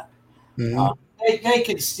that. Mm-hmm. They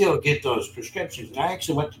can still get those prescriptions. And I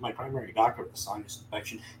actually went to my primary doctor with a sinus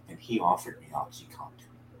infection, and he offered me OxyContin.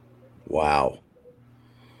 Wow.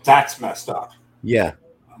 That's messed up. Yeah.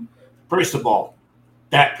 First of all,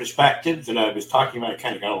 that perspective that I was talking about, I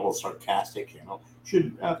kind of got a little sarcastic,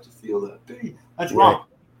 shouldn't have to feel that pain. That's right. Wrong.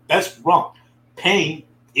 That's wrong. Pain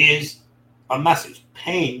is a message.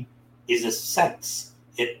 Pain is a sense.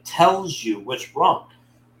 It tells you what's wrong.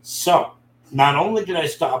 So not only did I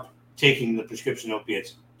stop taking the prescription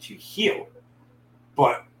opiates to heal,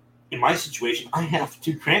 but in my situation, I have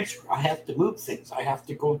to transfer. I have to move things. I have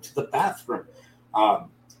to go to the bathroom.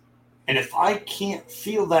 And if I can't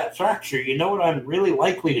feel that fracture, you know what I'm really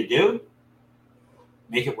likely to do?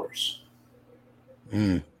 Make it worse.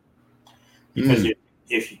 Because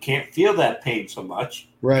if you can't feel that pain so much,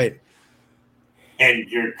 right, and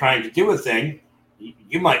you're trying to do a thing,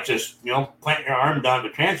 you might just, plant your arm down to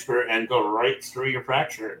transfer and go right through your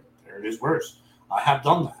fracture. There it is worse. I have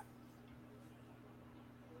done that.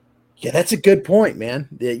 Yeah, that's a good point, man.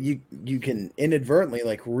 That you can inadvertently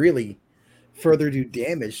really further do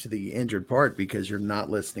damage to the injured part because you're not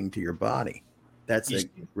listening to your body. That's a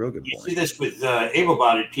real good point. You see this with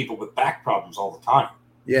able-bodied people with back problems all the time.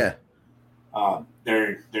 Yeah.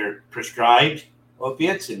 They're prescribed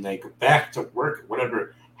opiates and they go back to work,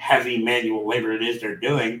 whatever heavy manual labor it is they're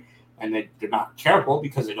doing, and they're not careful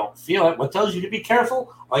because they don't feel it. What tells you to be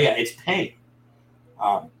careful? Oh, yeah, it's pain.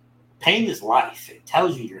 Pain is life. It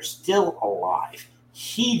tells you you're still alive.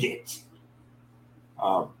 Heed it.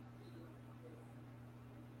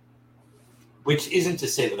 Which isn't to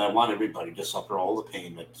say that I want everybody to suffer all the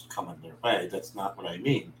pain that's coming their way. That's not what I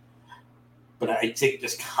mean. But I think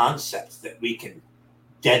this concept that we can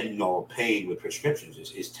deaden all pain with prescriptions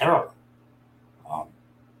is terrible.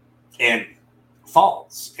 And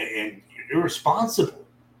false and irresponsible.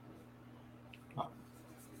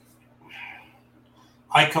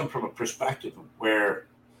 I come from a perspective where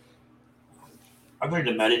I learned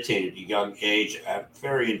to meditate at a young age. I'm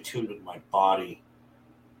very in tune with my body.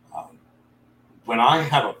 When I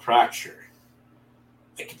have a fracture,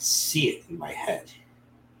 I can see it in my head.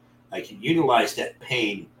 I can utilize that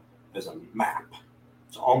pain as a map.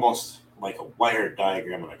 It's almost like a wired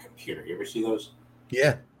diagram on a computer. You ever see those?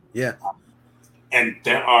 Yeah. And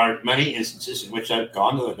there are many instances in which I've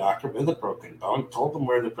gone to the doctor with a broken bone, told them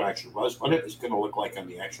where the fracture was, what it was going to look like on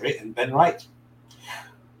the x-ray, and been right.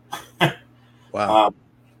 Wow.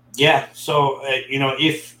 Yeah. So,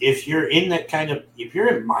 if you're in that if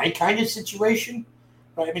you're in my kind of situation,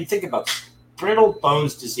 right? I mean, think about this. Brittle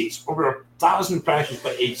bones disease, over 1,000 fractures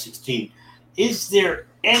by age 16. Is there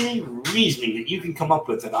any reasoning that you can come up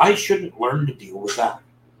with that I shouldn't learn to deal with that?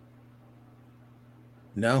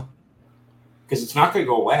 No. Because it's not going to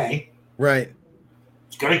go away. Right.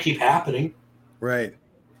 It's going to keep happening. Right.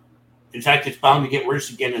 In fact, it's bound to get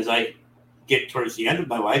worse again as I get towards the end of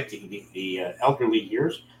my life, the elderly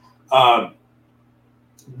years.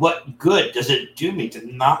 What good does it do me to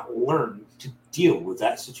not learn to deal with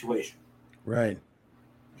that situation? Right.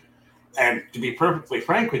 And to be perfectly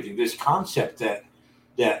frank with you, this concept that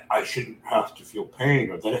I shouldn't have to feel pain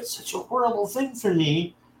or that it's such a horrible thing for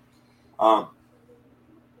me.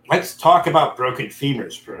 Let's talk about broken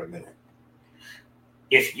femurs for a minute.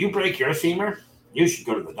 If you break your femur, you should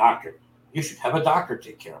go to the doctor. You should have a doctor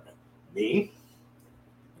take care of it. Me,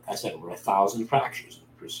 like I said, over 1,000 fractures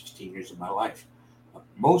for 16 years of my life.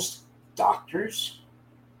 Most doctors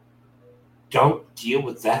don't deal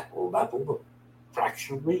with that level of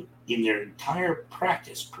fracture rate in their entire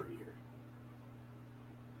practice per year.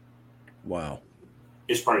 Wow.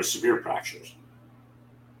 As far as severe fractures.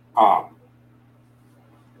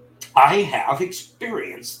 I have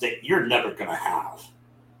experience that you're never going to have.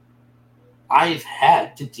 I've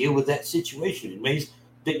had to deal with that situation in ways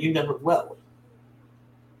that you never will.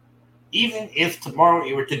 Even if tomorrow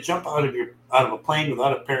you were to jump out of a plane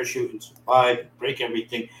without a parachute and survive and break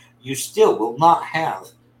everything, you still will not have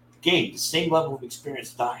gained the same level of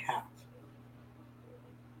experience that I have.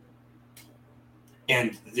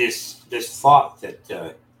 And this thought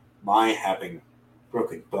that my having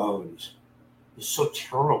broken bones is so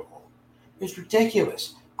terrible is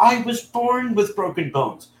ridiculous. I was born with broken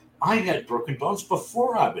bones. I had broken bones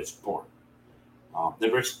before I was born.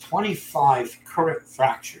 There was 25 current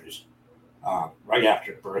fractures right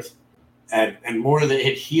after birth, and more that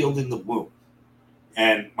had healed in the womb.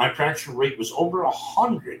 And my fracture rate was over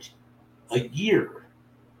 100 a year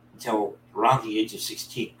until around the age of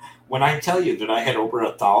 16. When I tell you that I had over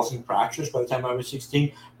 1,000 fractures by the time I was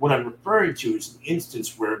 16, what I'm referring to is an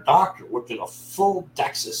instance where a doctor looked at a full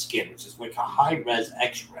DEXA scan, which is like a high-res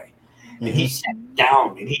x-ray. And he sat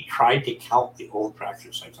down and he tried to count the old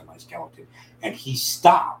fracture sites on my skeleton. And he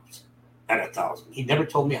stopped at 1,000. He never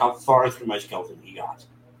told me how far through my skeleton he got.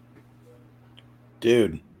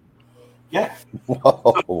 Dude. Yeah.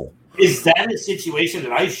 Whoa. So, is that a situation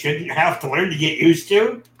that I shouldn't have to learn to get used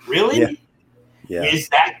to? Really? Yeah. Yeah. Is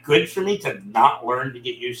that good for me to not learn to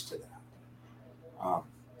get used to that?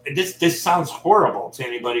 This sounds horrible to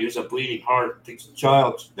anybody who's a bleeding heart and thinks a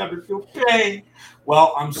child should never feel pain.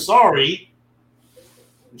 Well, I'm sorry.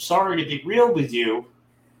 I'm sorry to be real with you,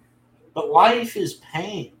 but life is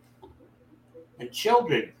pain. And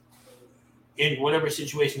children in whatever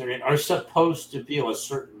situation they're in, are supposed to feel a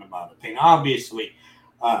certain amount of pain. Obviously,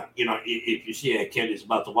 if you see a kid is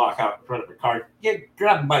about to walk out in front of a car,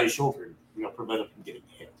 grab him by the shoulder and prevent him from getting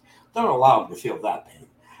hit. Don't allow him to feel that pain.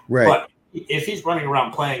 Right. But if he's running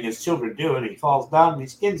around playing as children do, and he falls down and he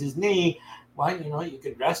skins his knee, well, you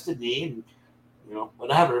could rest the knee and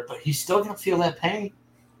whatever, but he's still going to feel that pain.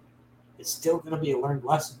 It's still going to be a learned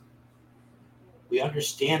lesson. We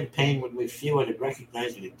understand pain when we feel it and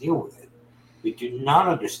recognize it and deal with it. We do not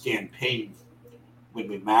understand pain when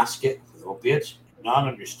we mask it with opiates. We do not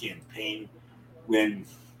understand pain when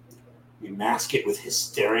we mask it with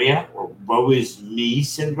hysteria or woe is me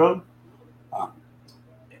syndrome.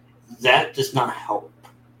 That does not help.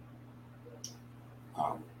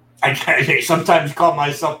 I sometimes call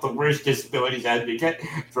myself the worst disabilities advocate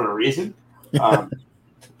for a reason,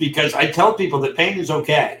 because I tell people that pain is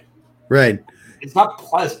okay. Right. It's not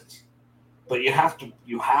pleasant, but you have to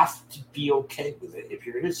be okay with it. If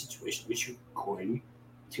you're in a situation which you're going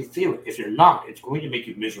to feel it. If you're not, it's going to make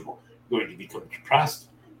you miserable. You're going to become depressed.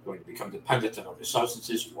 You're going to become dependent on other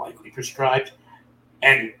substances, likely prescribed,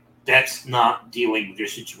 and that's not dealing with your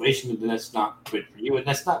situation, and that's not good for you, and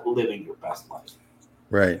that's not living your best life.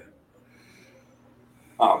 Right.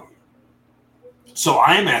 So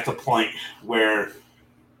I'm at the point where,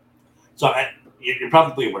 you're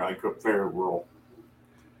probably aware I grew up very rural.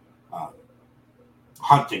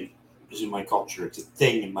 Hunting is in my culture. It's a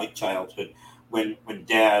thing in my childhood. When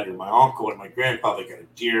Dad or my uncle or my grandfather got a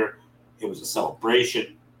deer, it was a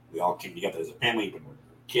celebration. We all came together as a family, even when we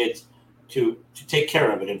were kids, to take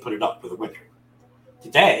care of it and put it up for the winter.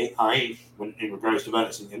 Today, in regards to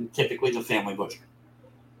venison, am typically the family butcher.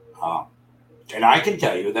 And I can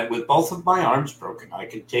tell you that with both of my arms broken, I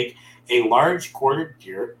can take a large quartered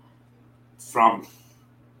deer from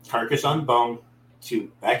carcass on bone to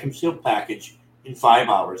vacuum sealed package in 5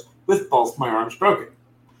 hours with both my arms broken.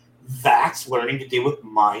 That's learning to deal with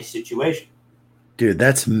my situation. Dude,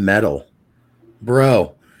 that's metal.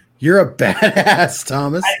 Bro, you're a badass,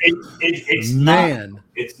 Thomas. It's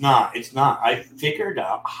not. I figured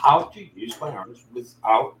out how to use my arms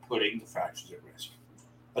without putting the fractures at risk.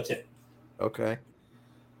 That's it. Okay.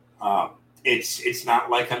 It's not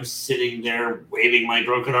like I'm sitting there waving my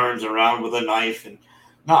broken arms around with a knife. And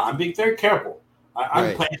no, I'm being very careful.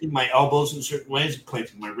 I'm planting my elbows in certain ways, I'm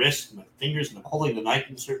planting my wrists, my fingers, and I'm holding the knife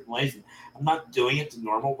in certain ways. And I'm not doing it the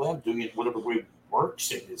normal way. I'm doing it whatever way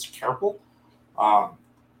works and is careful.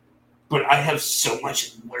 But I have so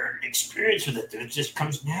much learned experience with it that it just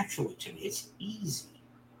comes naturally to me. It's easy.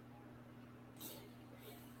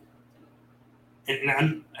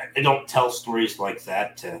 And I don't tell stories like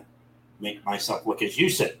that to make myself look, as you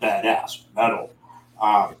said, badass, metal.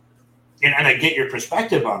 And I get your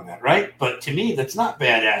perspective on that, right? But to me, that's not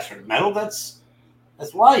badass or metal. That's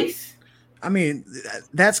life. I mean,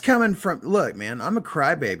 that's coming from, look, man, I'm a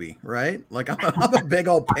crybaby, right? Like, I'm a big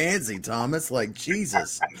old pansy, Thomas. Like,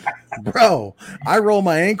 Jesus, bro, I roll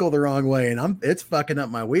my ankle the wrong way and it's fucking up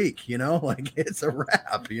my week, like it's a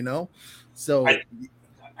wrap, So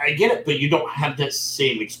I get it, but you don't have that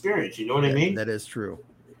same experience. You know what I mean? That is true.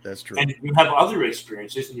 That's true. And you have other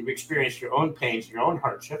experiences, and you've experienced your own pains, your own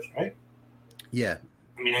hardships, right? Yeah.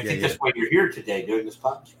 I mean, I think that's why you're here today doing this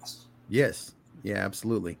podcast. Yes. Yeah,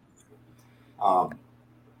 absolutely.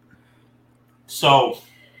 So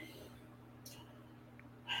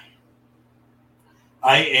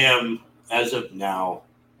I am, as of now,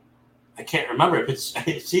 I can't remember if it's,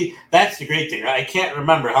 see, that's the great thing, right? I can't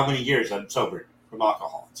remember how many years I'm sober from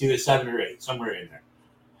alcohol. It's either 7 or 8, somewhere in there.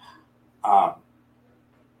 I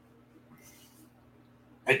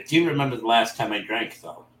do remember the last time I drank,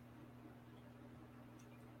 though.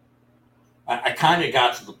 I kind of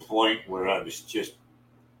got to the point where I was just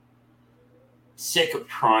sick of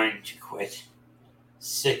trying to quit,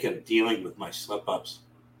 sick of dealing with my slip-ups.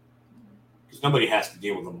 Because nobody has to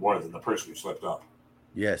deal with them more than the person who slipped up.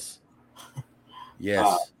 Yes.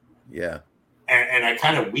 Yes. Yeah. And I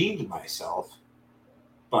kind of weaned myself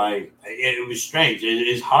it was strange.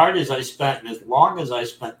 As hard as I spent and as long as I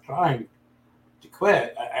spent trying to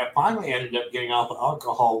quit, I finally ended up getting off of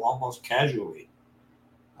alcohol almost casually,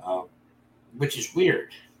 which is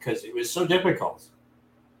weird because it was so difficult.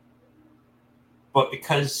 But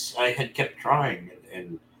because I had kept trying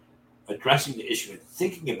and addressing the issue and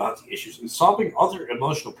thinking about the issues and solving other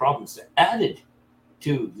emotional problems that added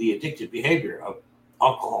to the addictive behavior of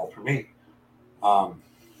alcohol for me, I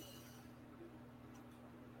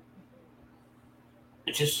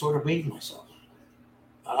just sort of weaned myself.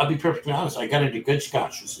 I'll be perfectly honest. I got into good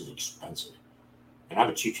scotch. This is expensive. And I'm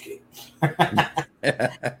a cheapskate.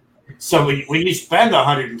 So when you spend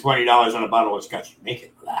 $120 on a bottle of scotch, you make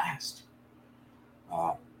it last.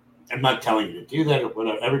 Uh, I'm not telling you to do that or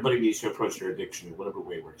whatever. Everybody needs to approach their addiction in whatever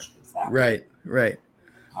way works for them. Right.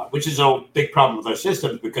 Which is a big problem with our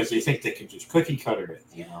systems because they think they can just cookie cutter it,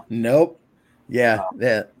 you know. Nope. Yeah.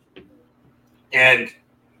 And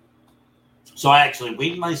so I actually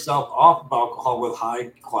weaned myself off of alcohol with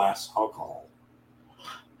high class alcohol.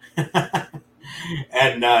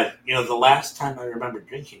 And the last time I remember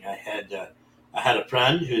drinking, I had a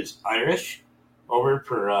friend who's Irish over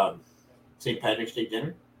for St. Patrick's Day dinner.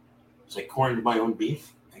 It was I corned my own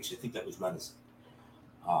beef. Actually, I think that was venison.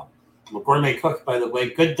 I'm a gourmet cook, by the way.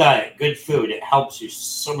 Good diet, good food. It helps you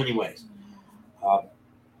so many ways.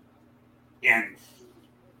 And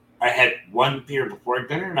I had one beer before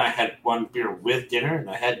dinner, and I had one beer with dinner, and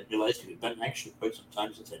I hadn't realized it had been actually quite some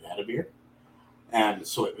time since I'd had a beer. And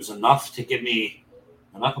so it was enough to give me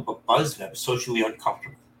enough of a buzz that I was socially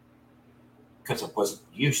uncomfortable because I wasn't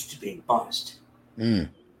used to being buzzed. And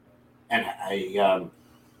I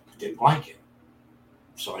didn't like it.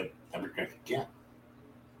 So I never drank again.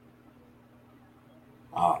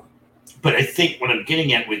 But I think what I'm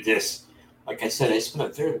getting at with this, like I said, I spent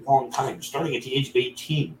a very long time, starting at the age of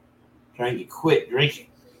 18, trying to quit drinking.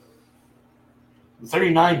 I'm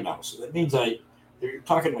 39 now, so that means you're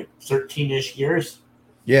talking like 13-ish years.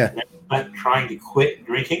 Yeah. I spent trying to quit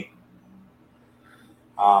drinking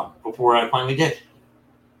before I finally did.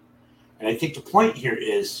 And I think the point here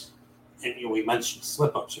is, and we mentioned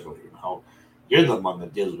slip-ups earlier, and how you're the one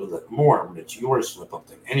that deals with it more when it's your slip-up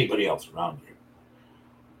than anybody else around you.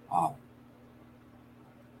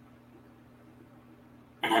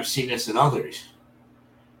 And I've seen this in others.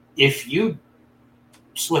 If you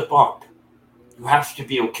slip up, you have to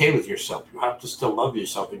be okay with yourself. You have to still love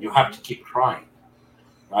yourself, and you have to keep trying,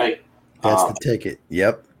 right? That's the ticket.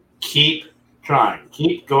 Yep. Keep trying.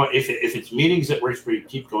 Keep going. If it's meetings that works for you,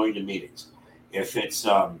 keep going to meetings. If it's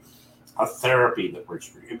a therapy that works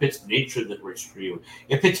for you, if it's nature that works for you,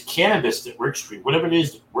 if it's cannabis that works for you, whatever it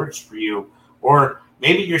is that works for you, or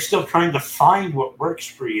maybe you're still trying to find what works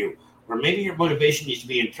for you, or maybe your motivation needs to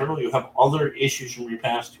be internal. You have other issues from your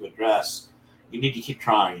past to address. You need to keep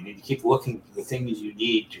trying. You need to keep looking for the things you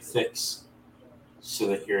need to fix so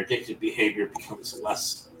that your addictive behavior becomes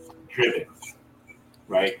less driven,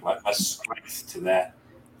 right? Less strength to that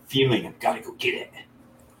feeling of got to go get it.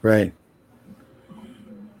 Right.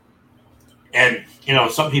 And,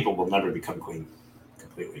 some people will never become clean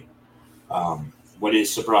completely. What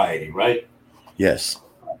is sobriety, right? Yes.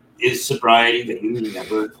 Is sobriety that you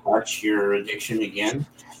never touch your addiction again?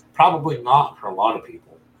 Probably not for a lot of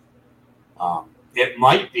people. It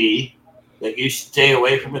might be that you stay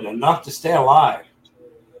away from it enough to stay alive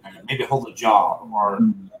and maybe hold a job or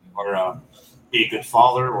be a good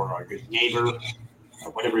father or a good neighbor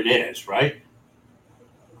or whatever it is, right?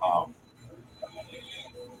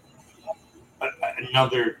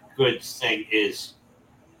 Another good thing is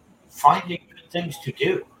finding good things to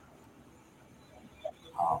do.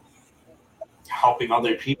 Helping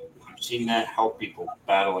other people. I've seen that help people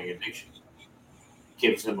battling addiction.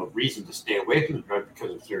 Gives them a reason to stay away from the drug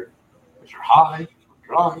because if they're high or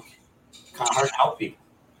drunk, it's kind of hard to help people.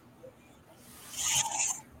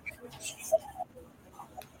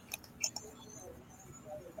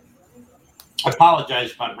 I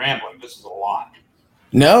apologize if I'm rambling. This is a lot.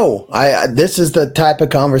 No, this is the type of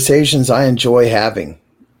conversations I enjoy having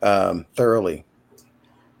thoroughly.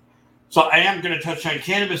 So I am going to touch on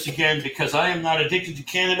cannabis again because I am not addicted to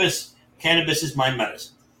cannabis. Cannabis is my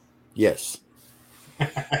medicine. Yes.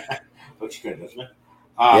 Looks good, doesn't it?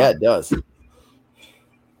 Yeah, it does.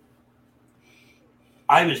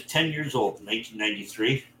 I was 10 years old in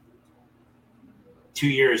 1993, 2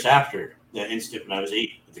 years after the incident when I was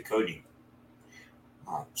 8 with the codeine.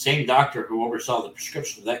 Same doctor who oversaw the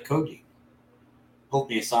prescription of that codeine pulled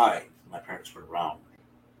me aside. My parents were around.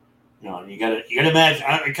 And you gotta imagine.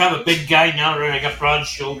 I'm kind of a big guy now, right? I got broad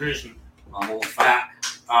shoulders and I'm a little fat.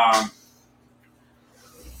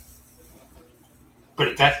 But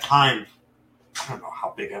at that time, I don't know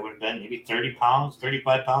how big I would have been. Maybe 30 pounds,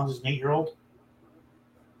 35 pounds as an 8-year-old.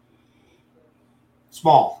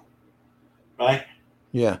 Small, right?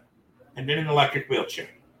 Yeah. And in an electric wheelchair.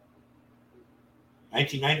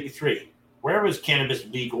 1993. Where was cannabis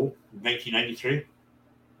legal in 1993? In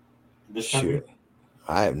this country? Shoot.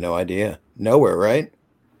 I have no idea. Nowhere, right?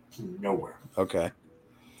 Nowhere. Okay.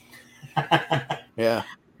 Yeah.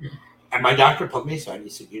 And my doctor put me aside. He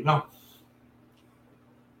said,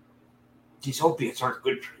 these opiates aren't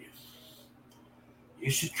good for you. You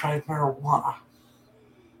should try marijuana.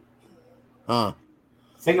 Huh.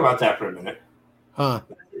 Think about that for a minute. Huh.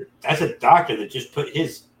 That's a doctor that just put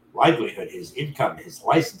his livelihood, his income, his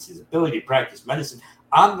license, his ability to practice medicine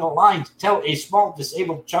on the line to tell a small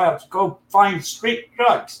disabled child to go find street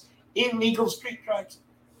drugs, illegal street drugs.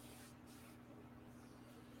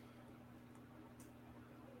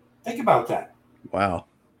 Think about that. Wow.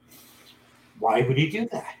 Why would he do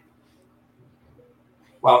that?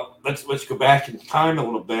 Well, let's go back in time a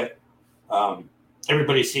little bit.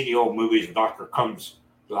 Everybody's seen the old movies. The doctor comes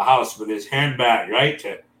to the house with his handbag, right,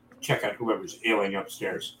 to check out whoever's ailing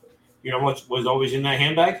upstairs. You know what was always in that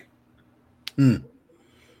handbag?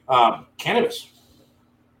 Cannabis.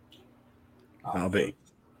 I'll be.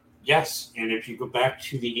 Yes, and if you go back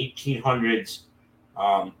to the 1800s,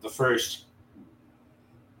 the first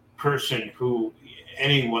person who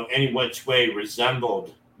any which way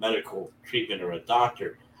resembled medical treatment or a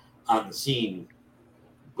doctor on the scene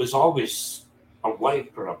was always a wife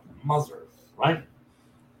or a mother, right?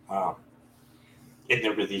 And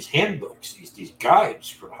there were these handbooks, these guides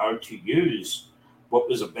for how to use what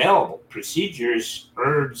was available, procedures,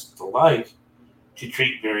 herbs, the like, to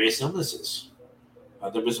treat various illnesses.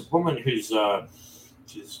 There was a woman who's, I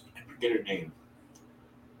forget her name,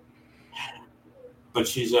 but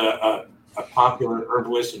she's a popular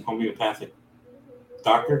herbalist and homeopathic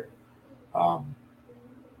doctor.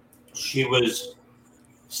 She was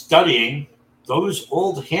studying those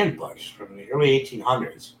old handbooks from the early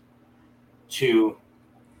 1800s to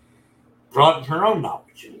broaden her own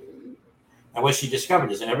knowledge. And what she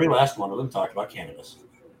discovered is that every last one of them talked about cannabis.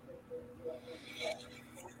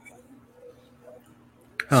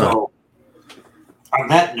 So, on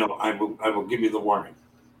that note, I will give you the warning,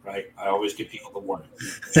 right? I always give people the warning.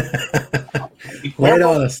 Quite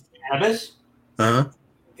honest. Cannabis.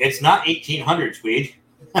 It's not 1800s weed.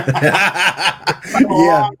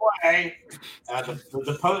 Yeah.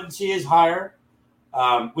 The potency is higher,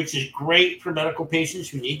 which is great for medical patients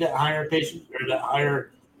who need that higher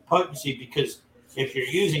potency, because if you're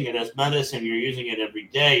using it as medicine, you're using it every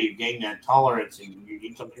day, you gain that tolerance and you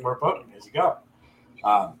need something more potent as you go.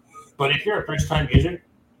 But if you're a first-time user,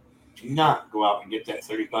 do not go out and get that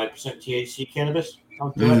 35% THC cannabis.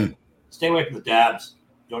 Don't do it. Stay away from the dabs.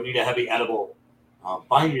 Don't need a heavy edible.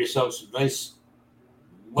 Find yourself some nice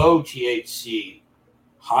low THC,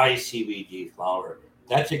 high CBD flower.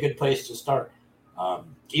 That's a good place to start.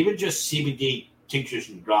 Even just CBD tinctures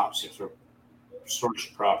and drops, if they're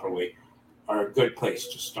sourced properly, are a good place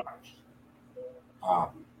to start.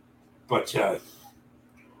 Well,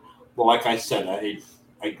 like I said,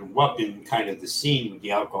 I grew up in kind of the scene with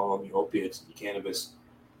the alcohol and the opiates and the cannabis.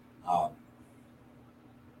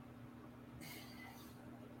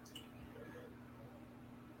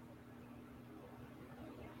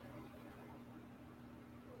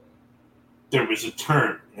 There was a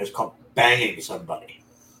term, and it's called banging somebody,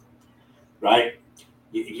 right?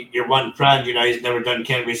 Your one friend, he's never done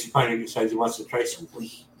cannabis, he's finding decides he wants to try some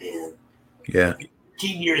weed, man. Yeah.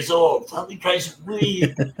 15 years old, let me try some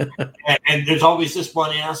weed. and there's always this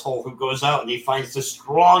one asshole who goes out and he finds the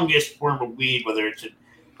strongest form of weed, whether it's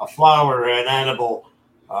a flower or an edible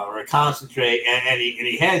or a concentrate, and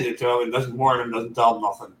he hands it to him and doesn't warn him, doesn't tell him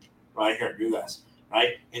nothing. Right, here, do this.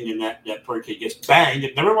 Right? And then that poor kid gets banged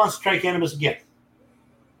and never wants to try cannabis again.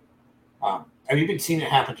 I've even seen it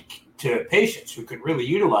happen to patients who could really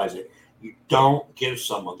utilize it. You don't give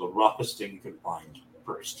someone the roughest thing you can find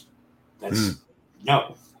first. That's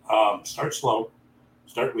no. Start slow,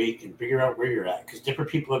 start weak, and figure out where you're at, because different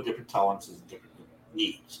people have different tolerances and different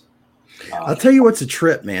needs. I'll tell you what's a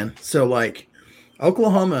trip, man. So like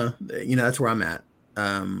Oklahoma, that's where I'm at.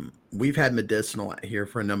 We've had medicinal here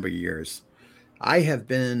for a number of years. I have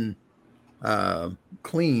been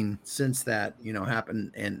clean since that,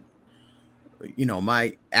 happened. And,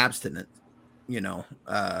 my abstinence,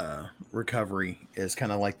 recovery is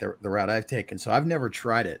kind of like the route I've taken. So I've never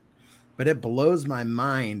tried it, but it blows my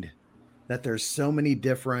mind that there's so many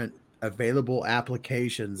different available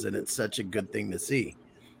applications, and it's such a good thing to see,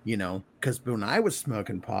 because when I was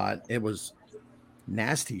smoking pot, it was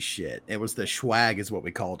nasty shit. It was the swag is what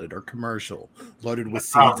we called it, or commercial, loaded with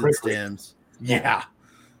seeds and stems. Yeah.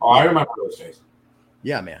 Oh, I remember those days.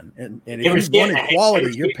 Yeah, man. And if you wanted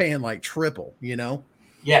quality, you're paying like triple, Yeah.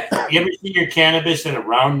 You ever seen your cannabis in a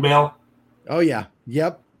round bale? Oh, yeah.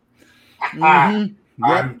 Yep. I'm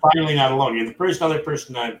finally not alone. You're the first other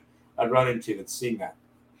person I've run into that's seen that.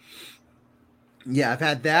 Yeah, I've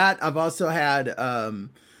had that. I've also had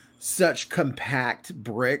such compact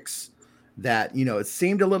bricks that, it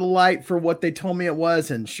seemed a little light for what they told me it was.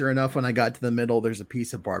 And sure enough, when I got to the middle, there's a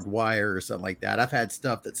piece of barbed wire or something like that. I've had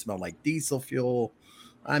stuff that smelled like diesel fuel.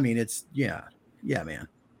 I mean, it's, yeah, man.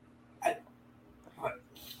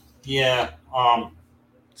 Yeah.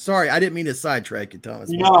 Sorry, I didn't mean to sidetrack you, Thomas.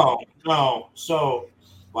 No. So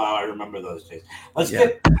Wow, I remember those days. Let's Yeah.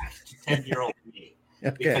 get back to 10-year-old me.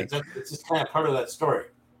 Okay. Because it's just kind of part of that story.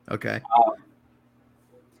 Okay.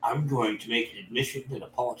 I'm going to make an admission that a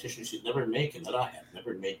politician should never make and that I have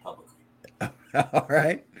never made publicly. All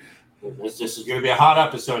right. This is going to be a hot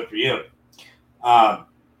episode for you.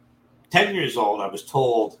 10 years old, I was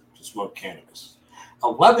told to smoke cannabis.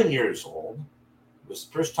 11 years old was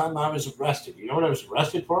the first time I was arrested. You know what I was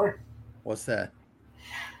arrested for? What's that?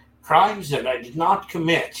 Crimes that I did not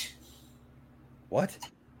commit. What?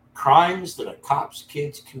 Crimes that a cop's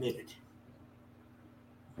kids committed.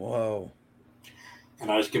 Whoa.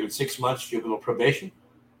 And I was given 6 months juvenile probation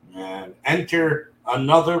and enter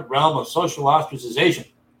another realm of social ostracization.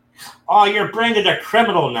 Oh, you're branded a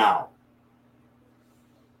criminal now.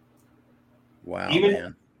 Wow, even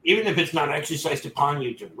man. Even if it's not exercised upon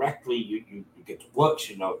you directly, you get the looks,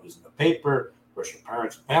 you know it was in the paper, of course your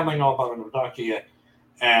parents and family know about it, and talk to you.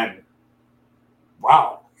 And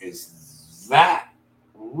wow, is that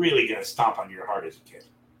really going to stomp on your heart as a kid?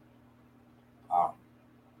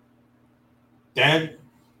 Then,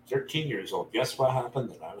 13 years old, guess what happened?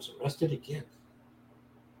 That I was arrested again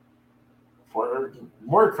for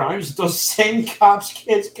more crimes that those same cops'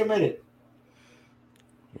 kids committed.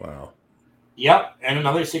 Wow. Yep, and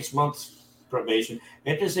another 6 months probation.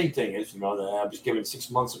 Interesting thing is, that I was given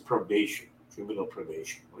 6 months of probation, juvenile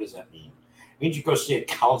probation. What does that mean? It means you go see a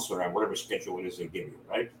counselor on whatever schedule it is they give you,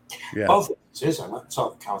 right? Yeah. Both instances, I went and saw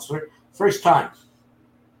the counselor. First time,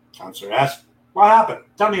 counselor asked, "What happened?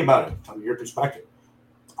 Tell me about it. Tell me your perspective."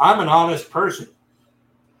 I'm an honest person.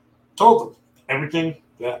 Told them everything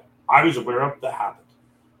that I was aware of that happened.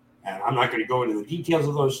 And I'm not going to go into the details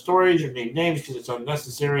of those stories or name names because it's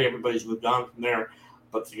unnecessary. Everybody's moved on from there.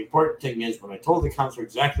 But the important thing is when I told the counselor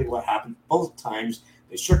exactly what happened, both times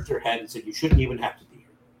they shook their head and said, "You shouldn't even have to be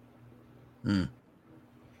here."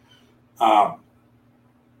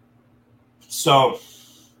 So,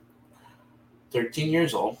 13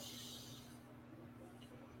 years old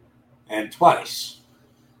and twice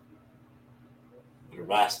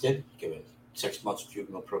arrested, given 6 months of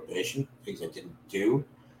juvenile probation, things I didn't do.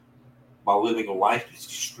 While living a life,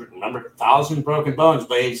 remember, 1,000 broken bones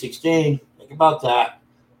by age 16. Think about that.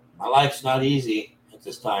 My life's not easy at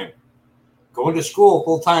this time. Going to school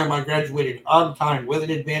full time, I graduated on time with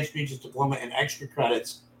an advanced Regents diploma and extra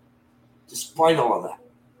credits, despite all of that.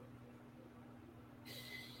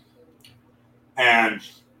 And,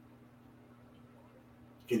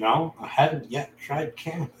 I hadn't yet tried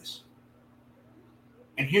cannabis.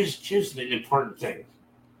 And here's an important thing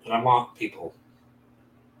that I want people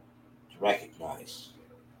to recognize.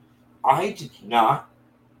 I did not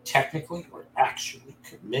technically or actually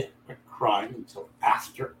commit a crime until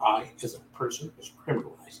after I, as a person, was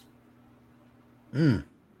criminalized. I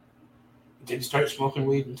didn't start smoking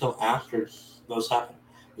weed until after those happened.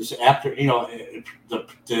 It's after,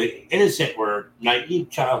 the innocent or naive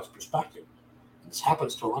child's perspective. This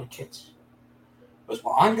happens to a lot of kids. But,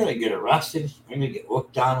 well, I'm going to get arrested. I'm going to get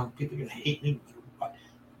looked down on. People are going to hate me.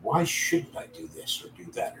 Why shouldn't I do this or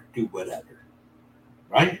do that or do whatever?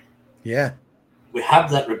 Right? Yeah. We have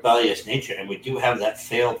that rebellious nature, and we do have that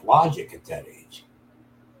failed logic at that age.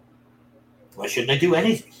 Why shouldn't I do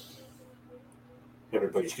anything?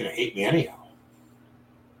 Everybody's going to hate me anyhow.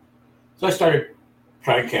 So I started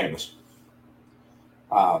trying cannabis.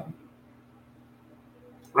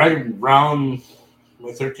 Right around my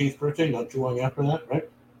 13th birthday, not too long after that, right?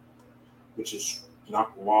 Which is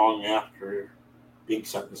not long after being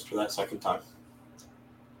sentenced for that second time.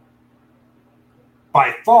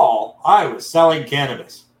 By fall, I was selling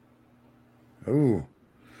cannabis. Ooh.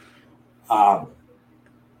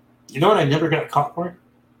 You know what I never got caught for?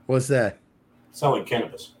 What's that? Selling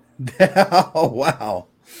cannabis. Oh, wow.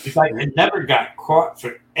 Because I never got caught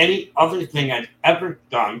for any other thing I'd ever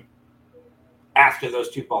done after those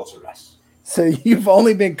 2 false arrests. So you've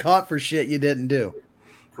only been caught for shit you didn't do.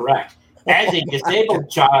 Correct. As a disabled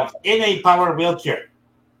child in a power wheelchair.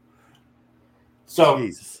 So,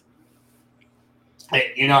 Jesus.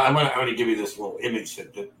 I want to give you this little image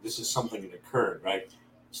that this is something that occurred, right?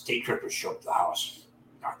 State troopers show up at the house.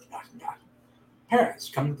 Knock. Parents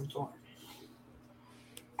come to the door.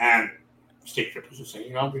 And state troopers are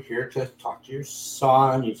saying, we're here to talk to your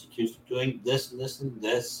son. He's accused of doing this and this and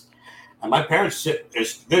this. And my parents sit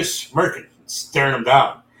they're smirking, staring them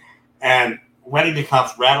down, and letting the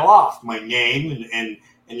cops rattle off my name and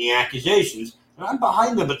the accusations. And I'm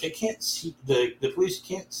behind them, but they can't see, the police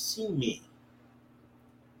can't see me.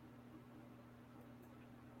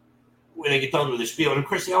 When they get done with the spiel, and of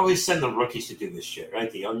course they always send the rookies to do this shit,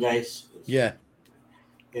 right? The young guys. Yeah.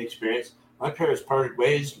 Experience. My parents parted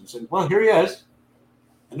ways and said, "Well, here he is."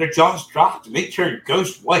 and their jaws dropped and they turned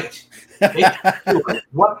ghost white. They realized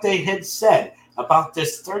what they had said about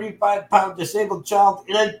this 35-pound disabled child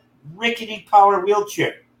in a rickety power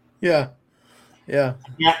wheelchair. Yeah. Yeah.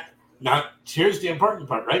 Yeah. Now, here's the important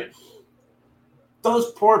part, right?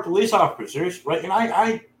 Those poor police officers, right? And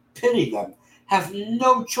I pity them, have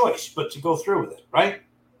no choice but to go through with it, right?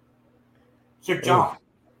 It's their job.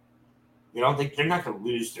 You know, they're not going to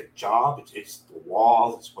lose their job. It's the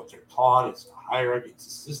law. It's what they're taught. It's the hierarchy. It's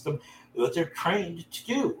the system that they're trained to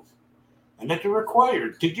do and that they're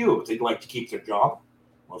required to do if they'd like to keep their job.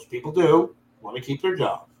 Most people do want to keep their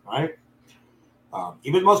job, right?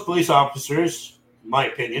 Even most police officers, in my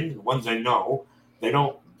opinion, the ones I know, they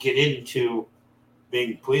don't get into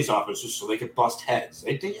being police officers so they can bust heads.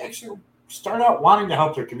 They actually start out wanting to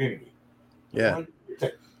help their community. Yeah.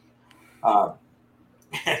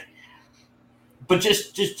 But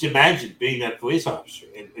just imagine being that police officer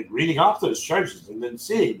and reading off those charges and then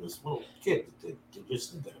seeing this little kid that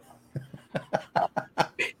just did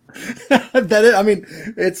that. I mean,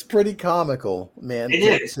 it's pretty comical, man.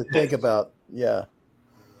 To think about. Yeah.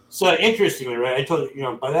 So interestingly, right? I told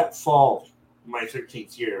you, by that fall, my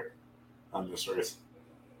 13th year on this earth,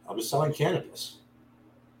 I was selling cannabis.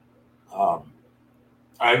 I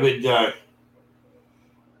would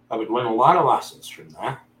learn a lot of lessons from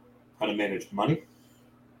that. How to manage money,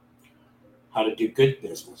 how to do good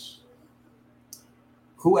business,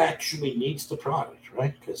 who actually needs the product,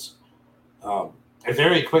 right? Because I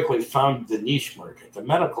very quickly found the niche market, the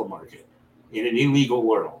medical market, in an illegal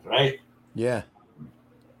world, right? Yeah.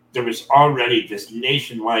 There was already this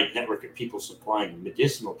nationwide network of people supplying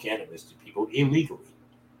medicinal cannabis to people illegally.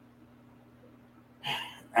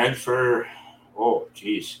 And for,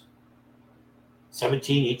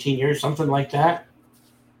 17, 18 years, something like that,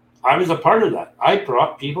 I was a part of that. I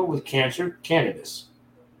brought people with cancer cannabis.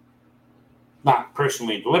 Not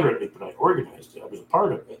personally and deliberately, but I organized it. I was a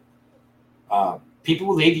part of it. People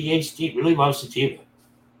with ADHD really love sativa.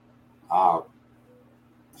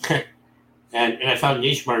 And I found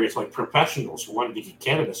niche markets like professionals who wanted to get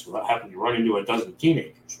cannabis without having to run into a dozen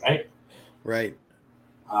teenagers, right? Right.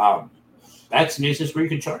 That's an instance where you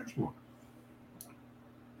can charge more.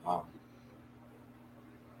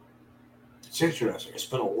 It's interesting. I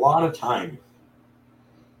spent a lot of time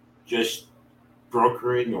just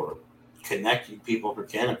brokering or connecting people for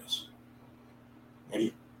cannabis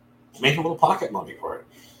and make a little pocket money for it.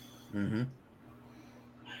 Mm-hmm.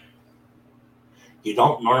 You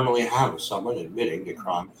don't normally have someone admitting to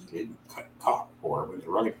crimes they didn't cut cop for when they're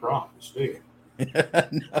running for office, do you?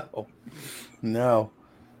 No.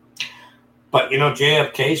 But,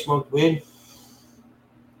 JFK smoked weed.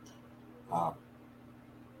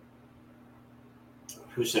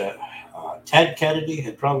 Who's that? Ted Kennedy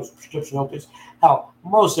had problems with prescription opiates. Hell,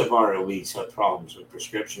 most of our elites have problems with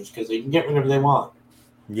prescriptions because they can get whatever they want.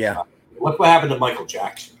 Yeah. Look what happened to Michael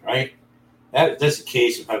Jackson, right? That's a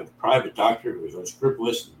case of having a private doctor who was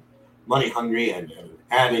unscrupulous and money hungry and an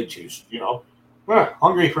addict who's,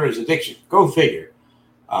 hungry for his addiction. Go figure.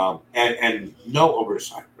 And no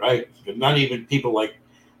oversight, right? But not even people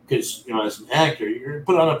because, as an actor, you're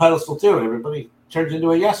put on a pedestal too, and everybody turns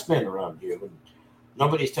into a yes man around you. And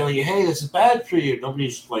nobody's telling you, hey, this is bad for you.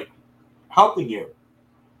 Nobody's helping you.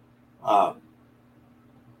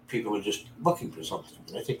 People are just looking for something.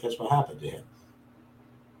 And I think that's what happened to him.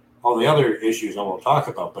 All the other issues I won't talk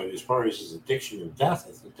about, but as far as his addiction and death,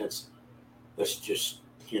 I think that's just,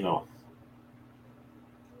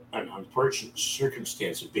 an unfortunate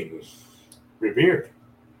circumstance of being revered.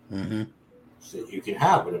 Mm-hmm. So that you can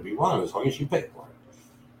have whatever you want as long as you pay for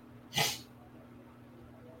it.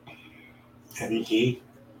 And he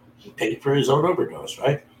paid for his own overdose,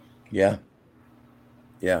 right? Yeah.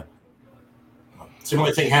 Yeah.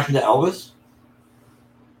 Similar thing happened to Elvis.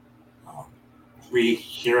 We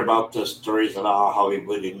hear about the stories of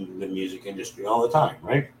Hollywood and the music industry all the time,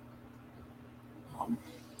 right?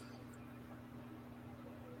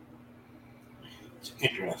 It's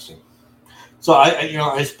interesting. So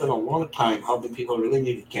I spent a lot of time helping people who really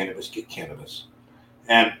needed cannabis get cannabis.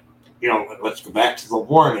 And, let's go back to the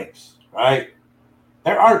warnings, right?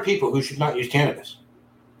 There are people who should not use cannabis.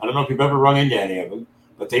 I don't know if you've ever run into any of them,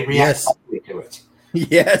 but they react to it.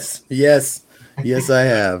 Yes, I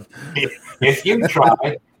have. If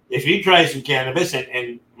you try some cannabis,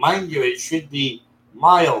 and mind you, it should be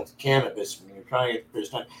mild cannabis when you're trying it the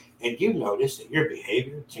first time, and you notice that your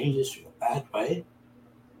behavior changes from a bad way,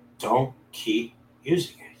 don't keep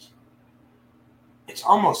using it. It's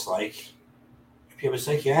almost like if you have a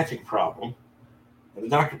psychiatric problem and the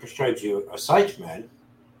doctor prescribes you a psych med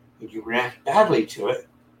and you react badly to it,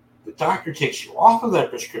 the doctor takes you off of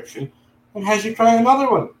that prescription, and has you try another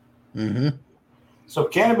one. Mm-hmm. So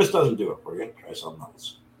cannabis doesn't do it for you. Try something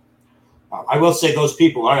else. I will say those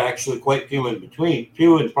people are actually quite few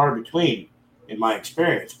and far between, in my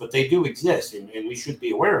experience, but they do exist, and we should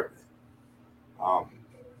be aware of it.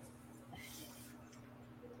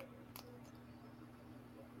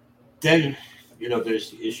 Then,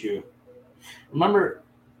 there's the issue. Remember,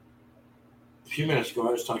 a few minutes ago,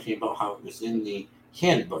 I was talking about how it was in the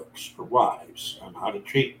handbooks for wives on how to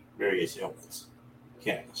treat various ailments,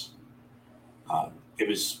 cannabis. It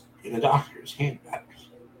was in the doctor's handbook.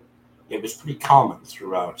 It was pretty common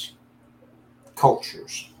throughout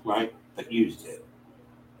cultures, right, that used it,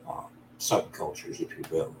 subcultures, if you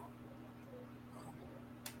will.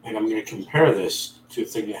 And I'm going to compare this to a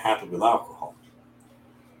thing that happened with alcohol.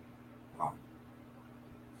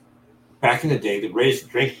 Back in the day, they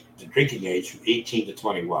raised the drinking age from 18 to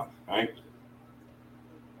 21, right?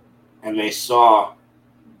 And they saw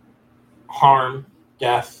harm,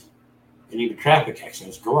 death, and even traffic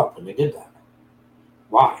accidents go up when they did that.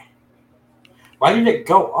 Why? Why did it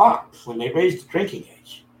go up when they raised the drinking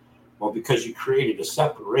age? Well, because you created a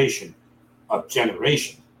separation of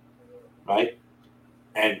generation, right?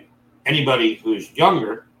 And anybody who's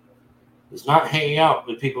younger is not hanging out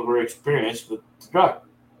with people who are experienced with the drug.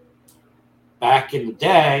 Back in the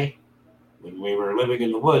day, when we were living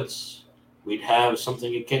in the woods, we'd have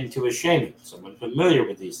something akin to a shaman, someone familiar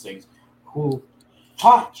with these things, who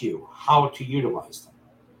taught you how to utilize them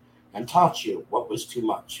and taught you what was too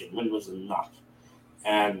much and when was enough.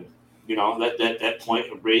 And, that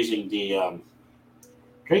point of raising the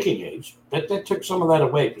drinking age, that took some of that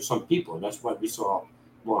away for some people, and that's why we saw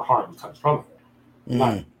more harm come from it.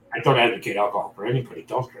 Mm. I don't advocate alcohol for anybody.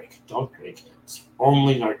 Don't drink. It's the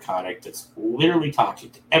only narcotic that's literally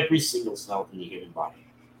toxic to every single cell in the human body.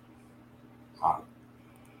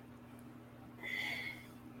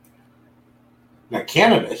 Now,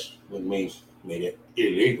 cannabis, when we made it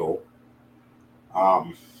illegal,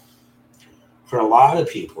 for a lot of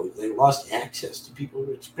people, they lost access to people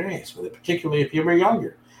who experienced with it, particularly if you were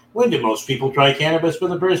younger. When do most people try cannabis for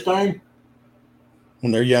the first time?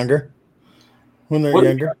 When they're younger. What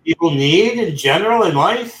do people need in general in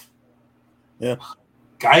life? Yeah.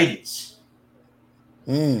 Guidance.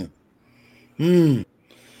 That's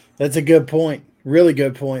a good point. Really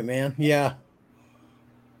good point, man. Yeah.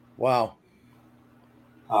 Wow.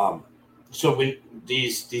 So when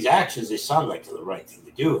these actions, they sound like they're the right thing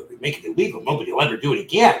to do. If we make it illegal, nobody will ever do it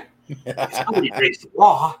again. Somebody breaks the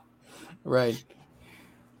law. Right.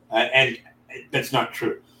 And that's not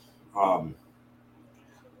true.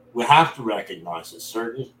 We have to recognize that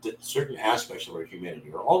certain aspects of our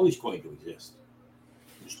humanity are always going to exist.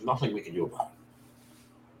 There's nothing we can do about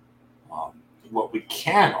it. What we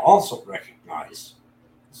can also recognize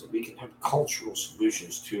is that we can have cultural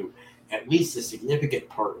solutions to at least a significant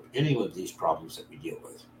part of any of these problems that we deal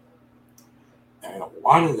with. And a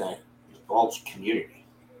lot of that involves community.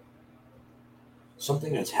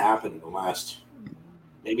 Something that's happened in the last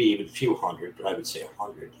maybe even a few hundred, but I would say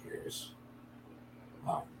 100 years.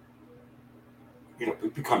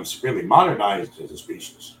 We've become really modernized as a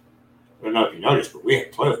species. I don't know if you noticed, but we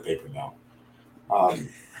have toilet paper now.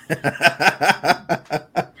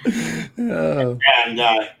 And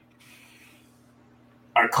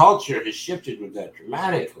our culture has shifted with that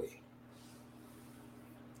dramatically.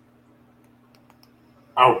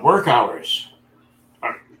 Our work hours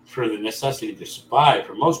for the necessity to survive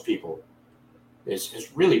for most people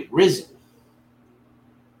has really risen.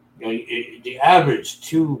 The average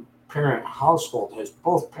two-parent household has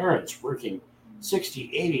both parents working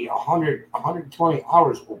 60, 80, 100, 120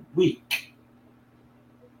 hours a week.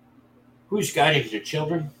 Who's guiding the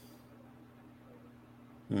children?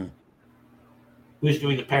 Who's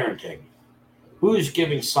doing the parenting? Who's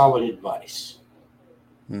giving solid advice?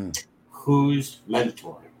 Who's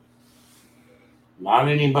mentoring? Not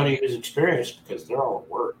anybody who's experienced, because they're all at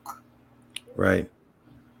work. Right.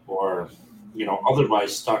 Or,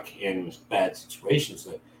 otherwise stuck in bad situations.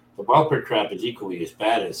 The welfare trap is equally as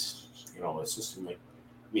bad as, a system that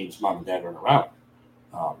means mom and dad aren't around.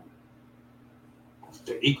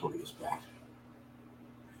 They're equally as bad.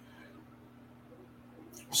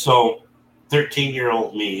 So,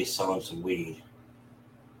 13-year-old me selling some weed.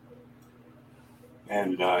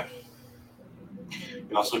 And I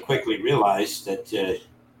also quickly realized that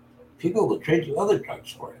people will trade you other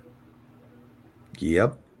drugs for it.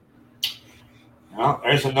 Yep. Well,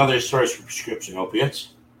 there's another source for prescription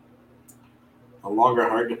opiates. No longer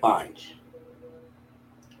hard to find.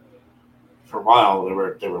 For a while,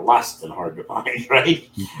 they were less than hard to find, right?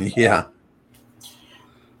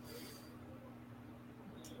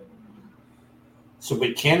 So,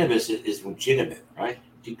 but cannabis is legitimate, right?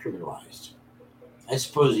 Decriminalized. I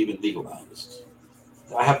suppose even legalized.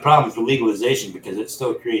 I have problems with legalization because it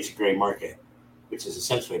still creates a gray market, which is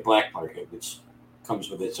essentially a black market, which comes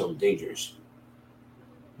with its own dangers.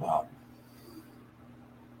 A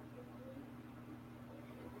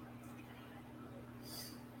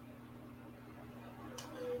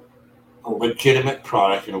legitimate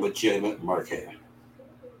product in a legitimate market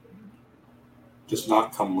does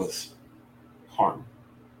not come with harm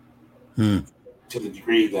to the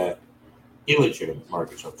degree that illegitimate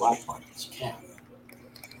markets or black markets can.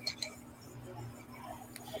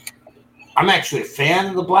 I'm actually a fan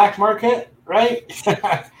of the black market, right?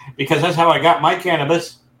 Because that's how I got my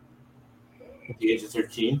cannabis at the age of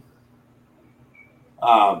 13.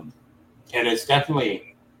 And it's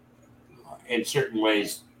definitely, in certain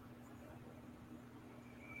ways,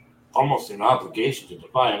 almost an obligation to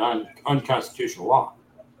defy an unconstitutional law.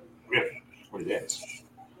 Really, that's what it is.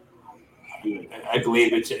 I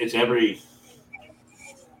believe it's every,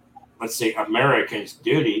 let's say, American's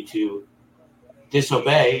duty to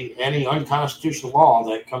disobey any unconstitutional law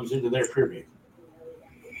that comes into their purview.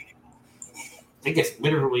 I think it's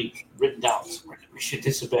literally written down somewhere that we should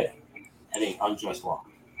disobey any unjust law.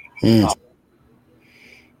 I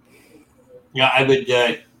would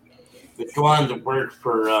go on to work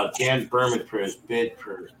for Dan Berman for his bid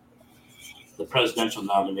for the presidential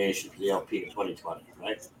nomination for the LP in 2020,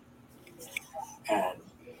 right? And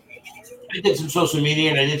I did some social media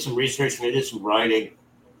and I did some research and I did some writing.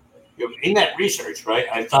 In that research, right,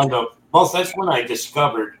 I found out, well, that's when I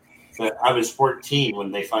discovered that I was 14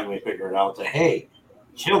 when they finally figured out that, hey,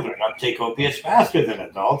 children uptake opiates faster than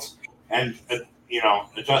adults, and,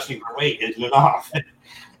 adjusting for weight isn't enough.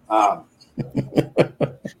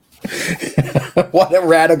 What a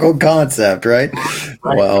radical concept, right?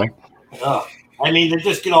 Wow. I mean, they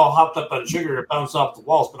just get all hopped up on sugar to bounce off the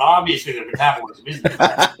walls, but obviously their metabolism isn't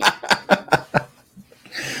that.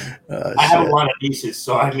 I have a lot of nieces,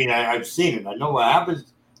 so I mean, I've seen it. I know what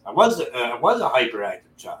happens. I was a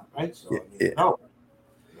hyperactive child, right? So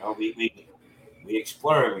we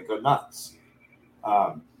explore and we go nuts.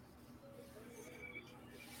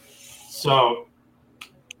 So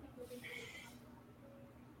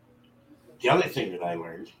the other thing that I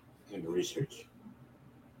learned in the research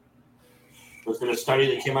was that a study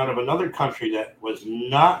that came out of another country that was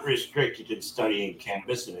not restricted in studying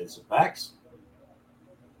cannabis and its effects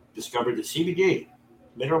discovered that CBD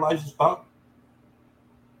mineralizes bone.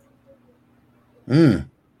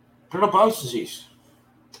 Brittle Bones disease.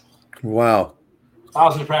 Wow.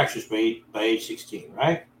 1,000 fractures by age 16,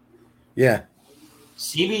 right? Yeah.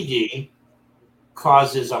 CBD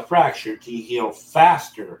causes a fracture to heal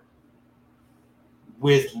faster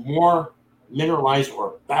with more mineralized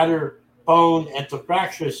or better bone at the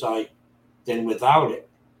fracture site than without it.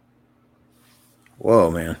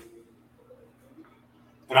 Whoa, man.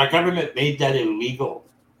 And our government made that illegal.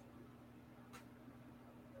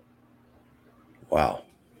 Wow.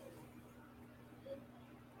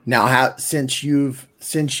 Now, since you've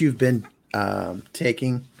been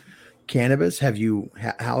taking cannabis,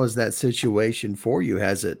 how is that situation for you?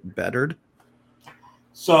 Has it bettered?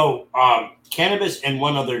 So, cannabis and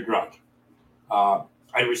one other drug.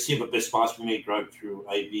 I receive a bisphosphonate drug through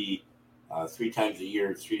IV 3 times a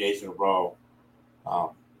year, 3 days in a row.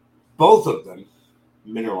 Both of them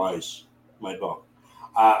mineralize my bone.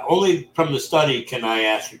 Only from the study can I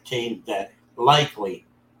ascertain that likely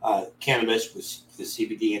cannabis, with the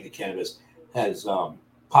CBD and the cannabis, has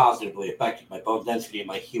positively affected my bone density and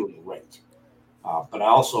my healing rate. But I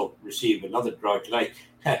also received another drug tonight.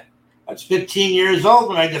 I was 15 years old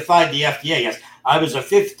when I defied the FDA. Yes, I was a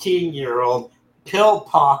 15-year-old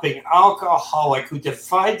pill-popping alcoholic who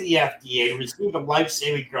defied the FDA and received a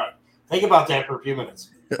life-saving drug. Think about that for a few minutes.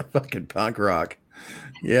 Fucking punk rock.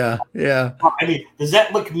 Yeah. I mean, does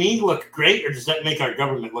that look great, or does that make our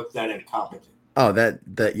government look that incompetent? Oh,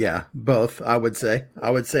 yeah, both. I would say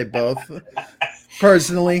both.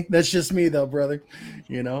 Personally, that's just me, though, brother.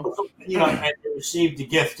 I received the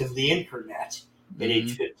gift of the internet at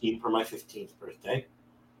age 15 for my 15th birthday,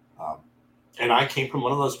 and I came from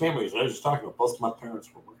one of those families I was just talking about. Both of my parents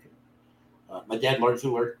were working. My dad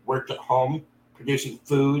largely worked at home, producing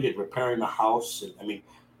food and repairing the house, and I mean,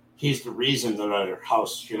 he's the reason that our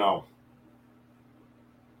house,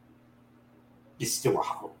 is still a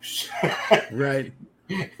house. Right.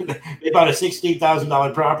 They bought a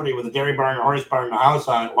 $16,000 property with a dairy barn, a horse barn, and a house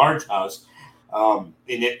on it, large house,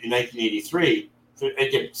 in 1983.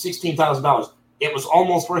 Again, $16,000. It was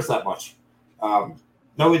almost worth that much.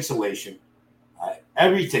 No insulation.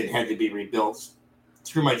 Everything had to be rebuilt.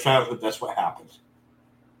 Through my childhood, that's what happened.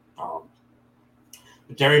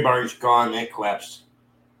 The dairy barn's gone. They collapsed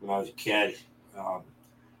when I was a kid.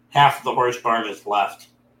 Half of the horse barn is left.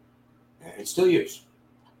 It's still used.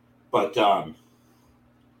 But,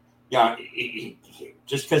 yeah,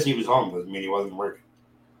 just because he was home doesn't mean he wasn't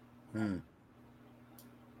working.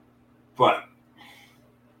 But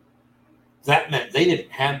that meant they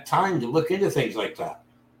didn't have time to look into things like that.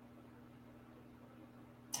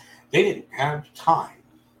 They didn't have time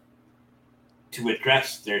to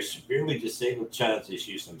address their severely disabled child's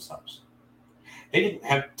issues themselves. They didn't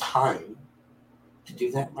have time to do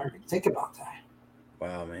that, Margaret. Think about that.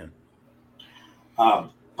 Wow, man.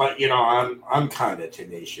 But you know, I'm kind of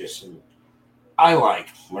tenacious, and I like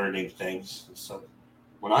learning things. So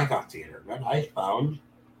when I got the internet, I found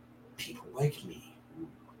people like me.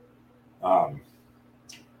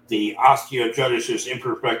 The Osteogenesis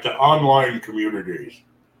Imperfecta online communities.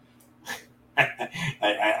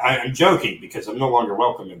 I'm joking because I'm no longer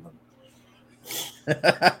welcome in them.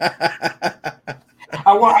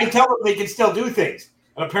 I tell them they can still do things,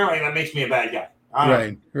 and apparently that makes me a bad guy.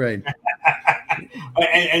 Right.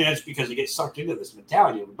 and that's because you get sucked into this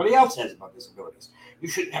mentality everybody else has about disabilities. You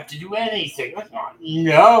shouldn't have to do anything.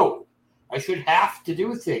 No, I should have to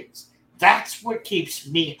do things. That's what keeps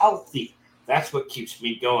me healthy. That's what keeps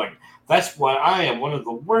me going. That's why I am one of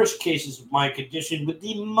the worst cases of my condition with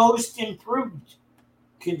the most improved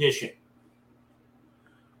condition.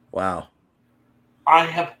 Wow. I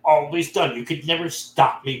have always done. You could never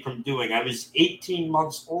stop me from doing. I was 18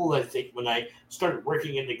 months old, I think, when I started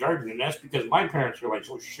working in the garden. And that's because my parents were like,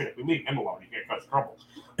 oh, shit, if we leave him alone, he's going to cause trouble.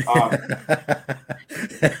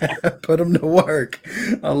 Put him to work.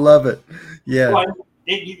 I love it. Yeah. Well,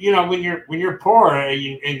 you know, when you're poor and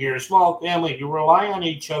you're a small family, you rely on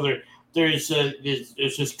each other. There's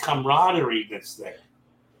this camaraderie that's there.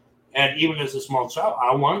 And even as a small child,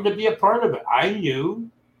 I wanted to be a part of it. I knew,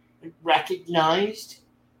 recognized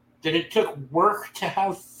that it took work to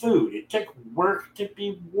have food. It took work to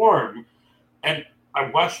be warm. And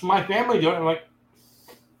I watched my family do it. I'm like,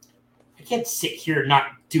 I can't sit here and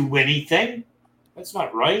not do anything. That's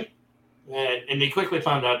not right. And they quickly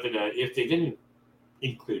found out that if they didn't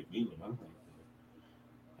include me, you know,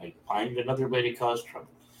 I'd find another way to cause trouble.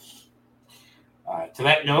 To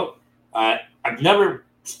that note, I've never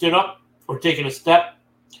stood up or taken a step.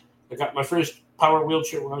 I got my first power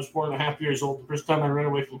wheelchair when I was 4.5 years old. The first time I ran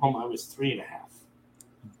away from home, I was 3.5.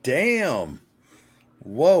 Damn.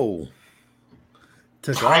 Whoa.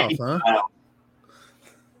 Took off, huh?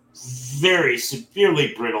 Very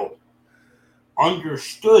severely brittle.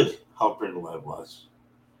 Understood how brittle I was.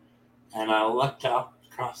 And I looked out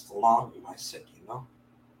across the lawn and I said, you know,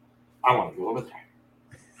 I want to go over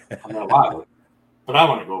there. I'm not allowed, but I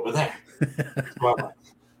want to go over there. So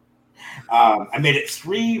I made it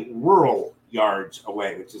 3 rural yards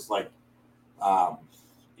away, which is like,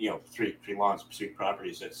 you know, three lawns, 3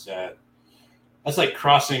 properties. That's like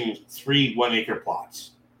crossing 3 1-acre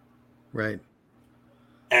plots. Right.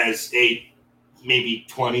 As a maybe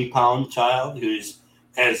 20-pound child who's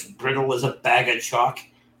as brittle as a bag of chalk,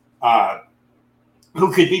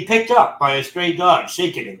 who could be picked up by a stray dog,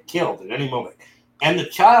 shaken and killed at any moment. And the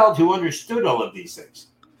child who understood all of these things.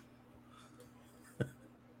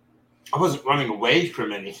 I wasn't running away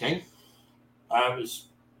from anything. I was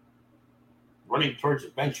running towards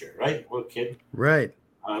adventure, right? Little kid. Right.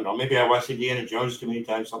 I don't know. Maybe I watched Indiana Jones too many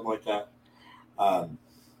times, something like that. And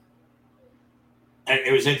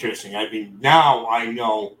it was interesting. I mean, now I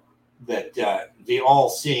know that the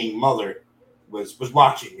all-seeing mother was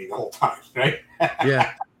watching me the whole time, right?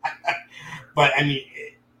 Yeah. But, I mean,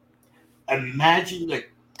 imagine the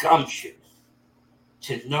gumption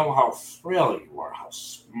to know how frail you are, how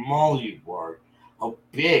small you are, how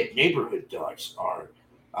big neighborhood dogs are.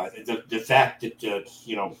 The fact that,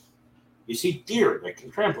 you know, you see deer that can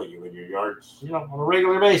trample you in your yard, you know, on a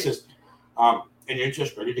regular basis. And you're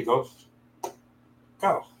just ready to go.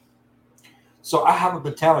 So I have a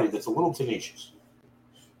mentality that's a little tenacious.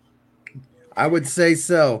 I would say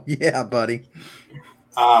so. Yeah, buddy.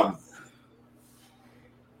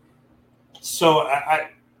 So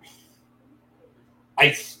I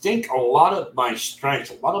think a lot of my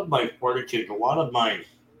strength, a lot of my fortitude, a lot of my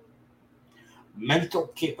mental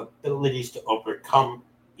capabilities to overcome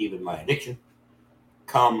even my addiction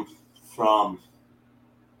come from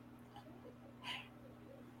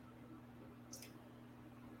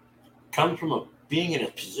being in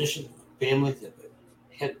a position, a family that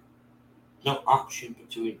had no option but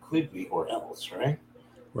to include me or else, right?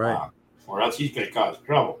 Right. Or else he's going to cause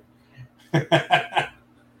trouble. A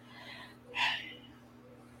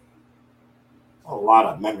lot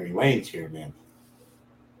of memory lanes here, man.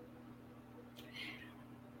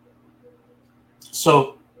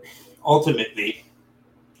 So ultimately,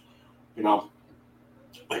 you know,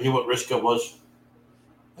 I knew what risk I was.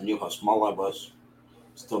 I knew how small I was.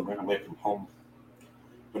 Still ran away from home.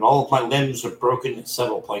 When all of my limbs are broken at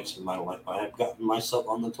several points in my life, I have gotten myself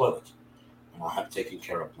on the toilet, and I have taken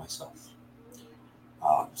care of myself.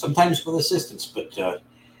 Sometimes with assistance, but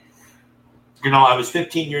I was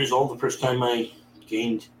 15 years old the first time I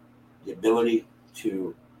gained the ability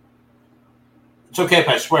to. It's okay if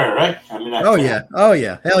I swear, right? I mean, oh yeah,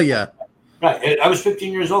 hell yeah. Right. I was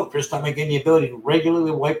 15 years old the first time I gained the ability to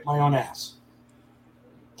regularly wipe my own ass.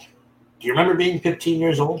 Do you remember being 15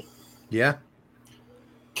 years old? Yeah.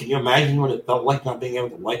 Can you imagine what it felt like not being able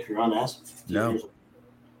to wipe your own ass at 15 years old?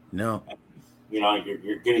 No.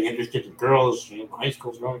 You're getting interested in girls. High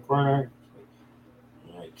school's around the corner.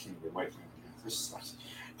 I can't even wipe my ass. This sucks.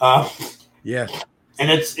 Yeah.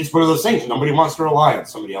 And it's one of those things nobody wants to rely on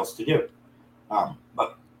somebody else to do.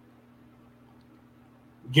 But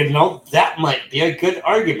that might be a good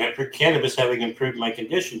argument for cannabis having improved my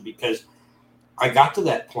condition because I got to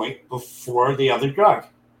that point before the other drug,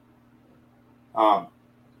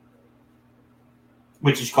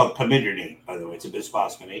 which is called pimidinine, by the way. It's a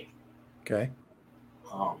bisphosphonate. Okay.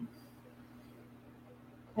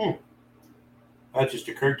 That just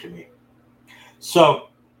occurred to me. So,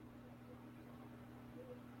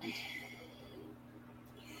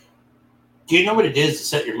 do you know what it is to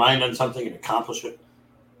set your mind on something and accomplish it?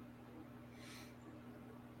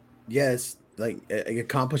 Yes, like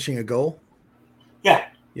accomplishing a goal. Yeah.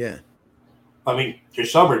 Yeah. I mean, you're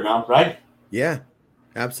sober now, right? Yeah,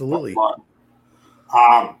 absolutely.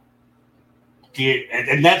 And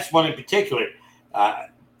that's one in particular.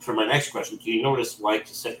 For my next question, do you notice like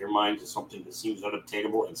to set your mind to something that seems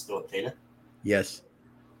unobtainable and still obtain it? Yes.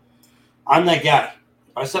 I'm that guy.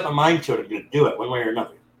 If I set my mind to it, I'm going to do it one way or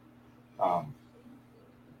another.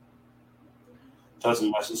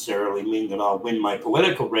 Doesn't necessarily mean that I'll win my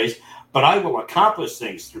political race, but I will accomplish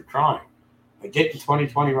things through trying. I did in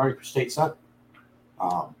 2020 running for state senate.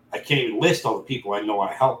 I can't even list all the people I know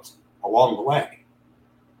I helped along the way.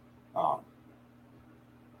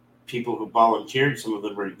 People who volunteered, some of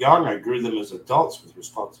them were young. I grew them as adults with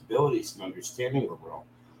responsibilities and understanding of the world.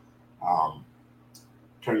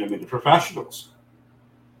 Turned them into professionals.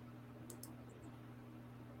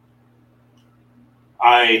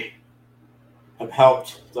 I have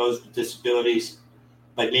helped those with disabilities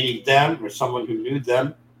by meeting them or someone who knew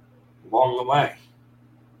them along the way.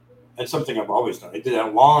 That's something I've always done. I did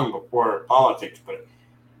that long before politics, but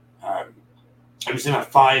I was in a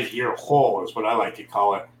 5-year hole, is what I like to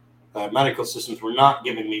call it. Medical systems were not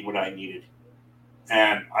giving me what I needed,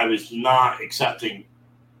 and I was not accepting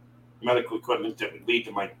medical equipment that would lead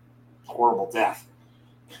to my horrible death.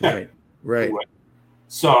 Right.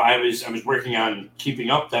 So I was working on keeping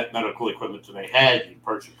up that medical equipment that I had, and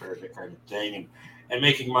parts repairs, that kind of thing, and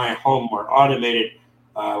making my home more automated,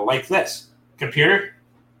 like this. Computer,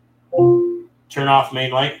 turn off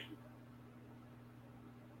main light.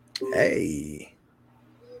 Hey.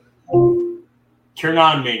 Turn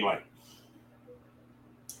on main light.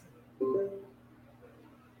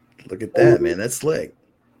 Look at that, man. That's slick.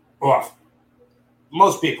 Well,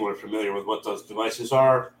 most people are familiar with what those devices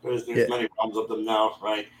are. There's many problems of them now,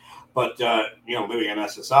 right? But, living in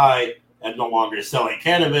SSI and no longer selling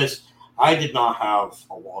cannabis, I did not have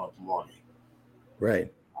a lot of money.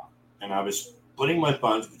 Right. And I was splitting my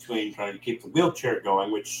funds between trying to keep the wheelchair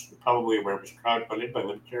going, which probably where it was crowdfunded by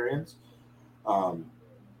libertarians,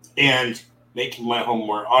 and making my home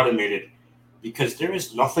more automated, because there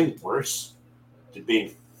is nothing worse than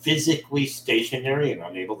being physically stationary and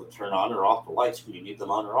unable to turn on or off the lights when you need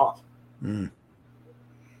them on or off.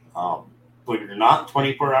 Believe it or not,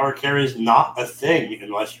 24-hour care is not a thing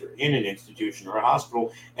unless you're in an institution or a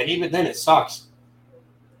hospital, and even then it sucks.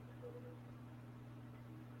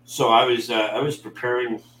 So I was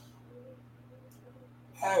preparing.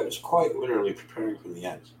 I was quite literally preparing for the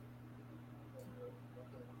end.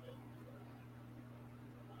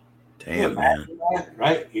 Damn, man. That,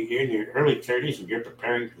 right? You're in your early 30s and you're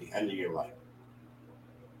preparing for the end of your life.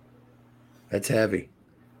 That's heavy.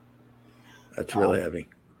 That's really heavy.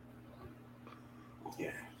 Yeah.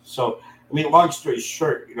 So, I mean, long story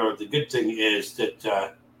short, the good thing is that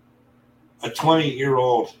a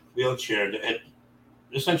 20-year-old wheelchair that had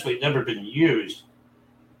essentially never been used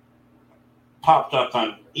popped up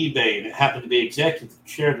on eBay, and it happened to be exactly the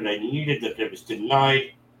chair that I needed, that was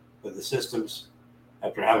denied by the systems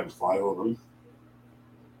after having to fly over them.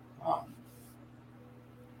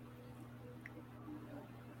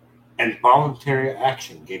 And voluntary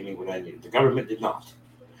action gave me what I needed. The government did not.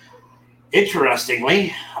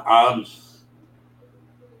 Interestingly,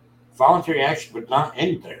 voluntary action would not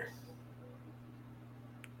end there.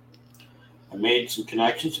 I made some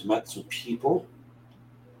connections, met some people,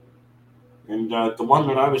 and the one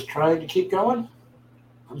that I was trying to keep going,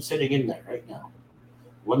 I'm sitting in there right now.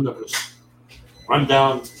 One that was run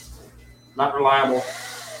down, not reliable.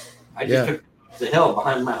 I just took the hill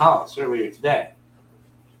behind my house earlier today.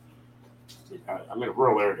 I'm in a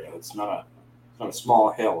rural area. It's not a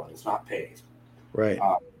small hill, and it's not paved. Right.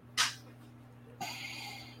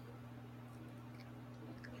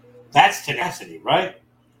 That's tenacity, right?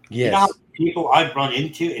 Yes. You know how many people I've run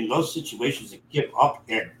into in those situations that give up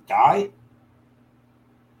and die?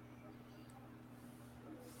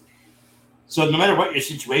 So no matter what your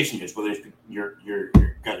situation is, whether it's you're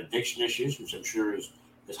got addiction issues, which I'm sure is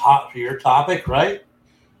hot for your topic, right?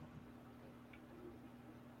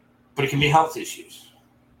 But it can be health issues.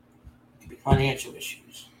 It can be financial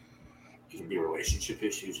issues. It can be relationship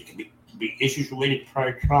issues. It can be issues related to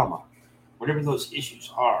prior trauma. Whatever those issues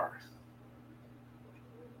are,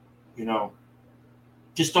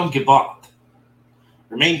 just don't give up.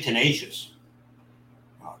 Remain tenacious.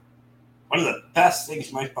 One of the best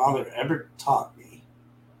things my father ever taught me,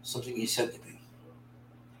 something he said to me.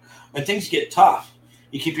 When things get tough,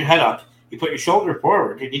 you keep your head up, you put your shoulder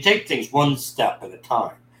forward, and you take things one step at a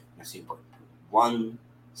time. That's important. One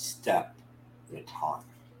step at a time.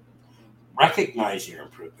 Recognize your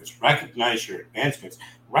improvements. Recognize your advancements.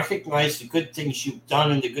 Recognize the good things you've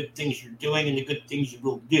done and the good things you're doing and the good things you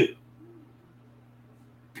will do.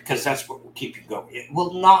 Because that's what will keep you going. It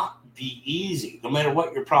will not be easy, no matter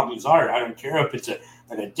what your problems are. I don't care if it's an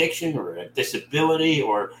addiction or a disability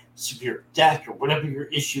or severe death or whatever your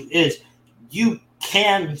issue is. You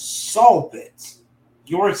can solve it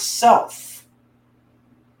yourself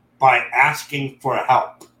by asking for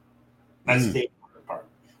help. That's the important part.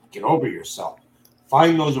 Get over yourself.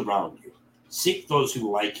 Find those around you. Seek those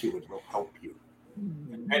who like you and will help you.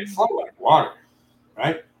 And flow like water,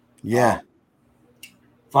 right? Yeah.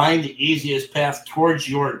 Find the easiest path towards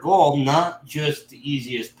your goal, not just the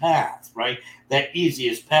easiest path, right? That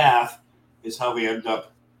easiest path is how we end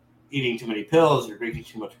up eating too many pills or drinking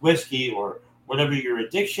too much whiskey or whatever your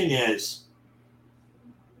addiction is.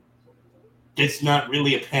 It's not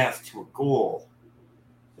really a path to a goal.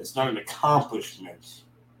 It's not an accomplishment.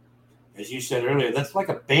 As you said earlier, that's like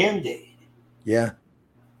a Band-Aid. Yeah.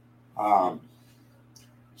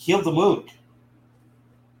 Heal the mood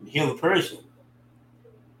and heal the person.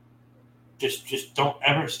 Just don't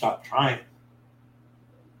ever stop trying.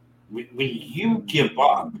 When you give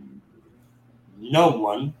up, no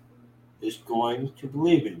one is going to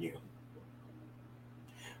believe in you.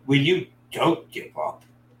 When you don't give up,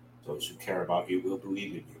 those who care about you will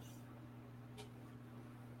believe in you.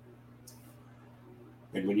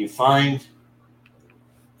 And when you find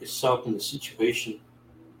yourself in a situation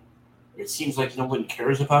where it seems like no one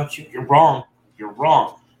cares about you, you're wrong. You're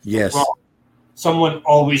wrong. Yes. You're wrong. Someone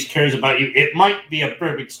always cares about you. It might be a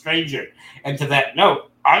perfect stranger. And to that note,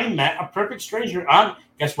 I met a perfect stranger on,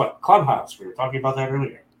 guess what, Clubhouse. We were talking about that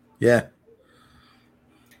earlier. Yeah.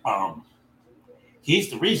 He's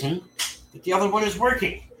the reason that the other one is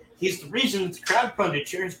working. He's the reason that the crowdfunded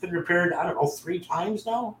chair has been repaired, 3 times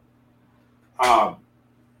now.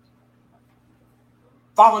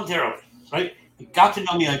 Voluntarily, right? He got to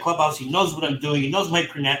know me on Clubhouse. He knows what I'm doing. He knows my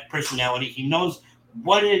personality. He knows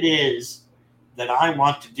what it is that I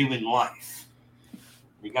want to do in life.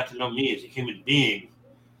 He got to know me as a human being,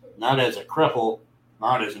 not as a cripple,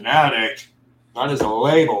 not as an addict, not as a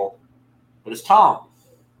label, but as Tom.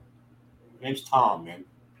 My name's Tom, man.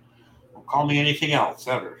 Don't call me anything else,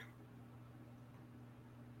 ever.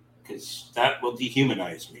 Because that will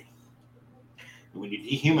dehumanize me. And when you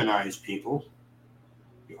dehumanize people,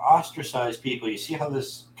 you ostracize people. You see how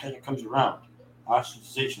this kind of comes around.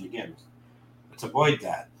 Ostracization again. Let's avoid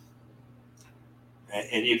that.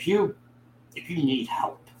 And if you need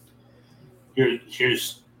help,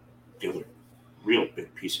 here's the other real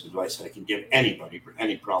big piece of advice that I can give anybody for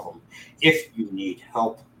any problem. If you need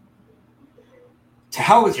help, to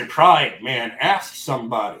hell with your pride, man. Ask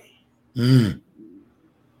somebody. If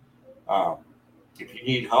you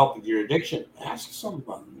need help with your addiction, ask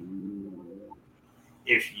somebody.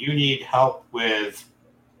 If you need help with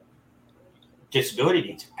disability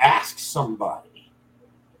needs, ask somebody.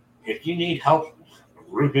 If you need help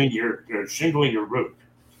roofing your shingling your roof,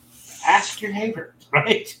 ask your neighbor,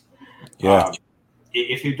 right? Yeah.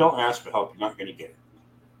 If you don't ask for help, you're not going to get it.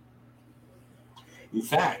 In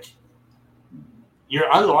fact, you're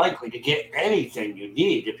unlikely to get anything you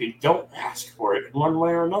need if you don't ask for it in one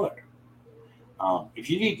way or another. If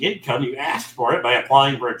you need income, you ask for it by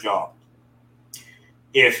applying for a job.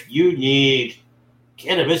 If you need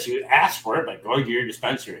Cannabis, you ask for it by going to your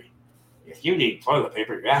dispensary. If you need toilet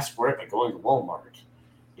paper, you ask for it by going to Walmart.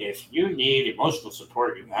 If you need emotional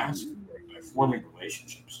support, you ask for it by forming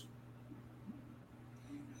relationships.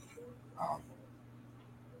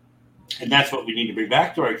 And that's what we need to bring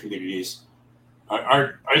back to our communities,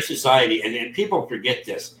 our society. And people forget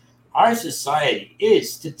this. Our society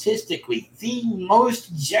is statistically the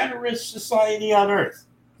most generous society on earth.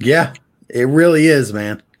 Yeah, it really is,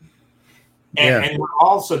 man. And we're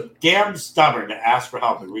also damn stubborn to ask for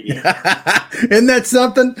help when we need it. Isn't that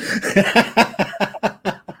something?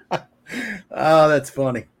 Oh, that's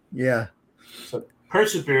funny. Yeah. So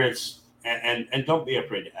perseverance and don't be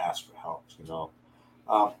afraid to ask for help, you know.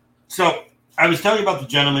 So I was telling you about the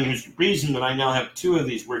gentleman who's the reason that I now have 2 of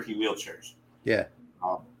these working wheelchairs. Yeah.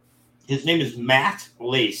 His name is Matt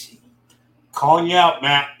Lacey. Calling you out,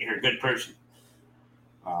 Matt. You're a good person.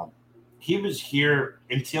 He was here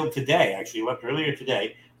until today. Actually, he left earlier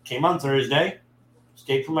today. Came on Thursday.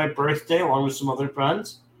 Stayed for my birthday along with some other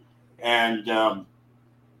friends. And,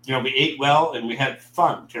 we ate well and we had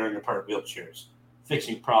fun tearing apart wheelchairs,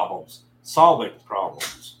 fixing problems, solving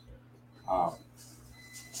problems.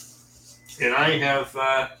 And I have,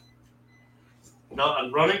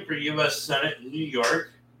 I'm running for U.S. Senate in New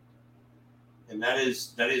York. And that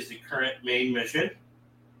is the current main mission.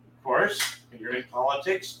 Of course, when you're in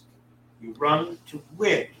politics, you run to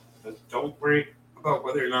win. But don't worry about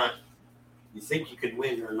whether or not you think you can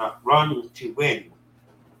win or not. Run to win.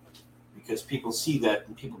 Because people see that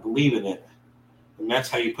and people believe in it. And that's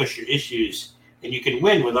how you push your issues. And you can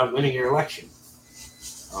win without winning your election.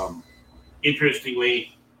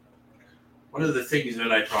 Interestingly, one of the things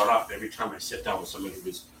that I brought up every time I sit down with somebody who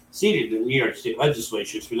was seated in the New York State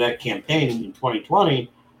legislature for that campaign in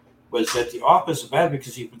 2020 was that the Office of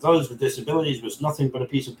Advocacy for Those with Disabilities was nothing but a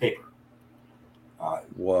piece of paper.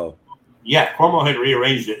 Whoa. Yeah, Cuomo had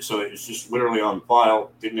rearranged it, so it was just literally on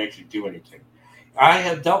file, didn't actually do anything. I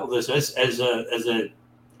have dealt with this as a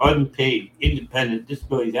unpaid independent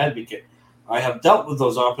disability advocate. I have dealt with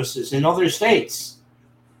those offices in other states.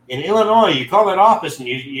 In Illinois, you call that office and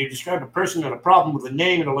you describe a person and a problem with a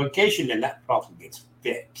name and a location, and that problem gets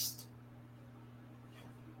fixed.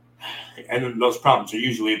 And those problems are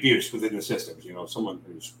usually abuse within the systems. Someone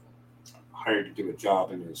who's hired to do a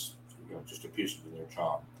job and is just abusive in their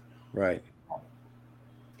job. Right.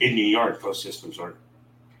 In New York, those systems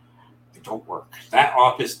they don't work. That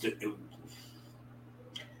office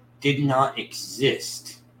did not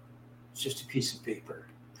exist. It's just a piece of paper.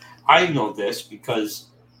 I know this because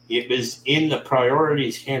it was in the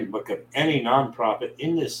priorities handbook of any nonprofit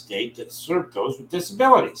in this state that served those with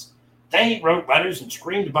disabilities. They wrote letters and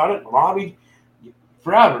screamed about it and lobbied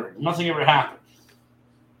forever. Nothing ever happened.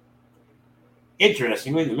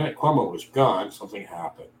 Interestingly, the minute Cuomo was gone, something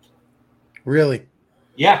happened. Really?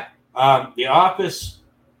 Yeah. The office,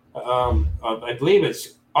 I believe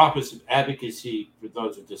it's Office of Advocacy for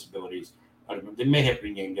Those with Disabilities. I don't know. They may have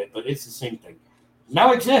renamed it, but it's the same thing. It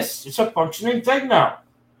now exists. It's a functioning thing now.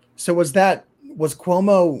 So was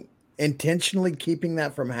Cuomo intentionally keeping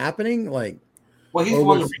that from happening? Well, he's the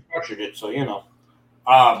one that restructured it, so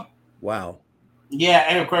wow. Yeah,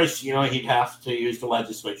 and of course, he'd have to use the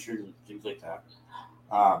legislature and things like that.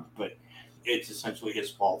 But it's essentially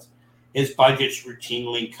his fault. His budgets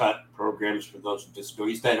routinely cut programs for those with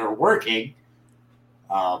disabilities that are working,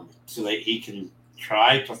 so that he can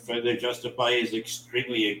try to further justify his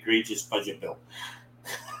extremely egregious budget bill.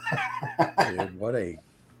 Dude, what a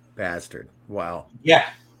bastard. Wow. Yeah.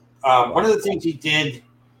 One of the things he did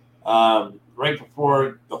right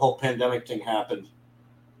before the whole pandemic thing happened,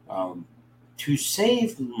 to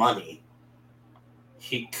save money,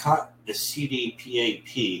 he cut the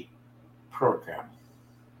CDPAP program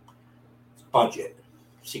budget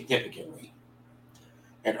significantly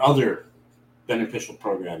and other beneficial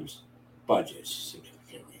programs budgets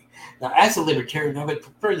significantly. Now, as a libertarian, I would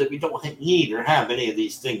prefer that we don't need or have any of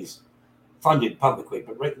these things funded publicly.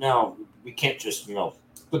 But right now, we can't just,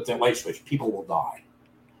 flip that light switch. People will die.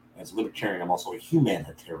 As a libertarian, I'm also a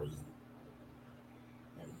humanitarian.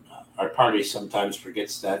 And our party sometimes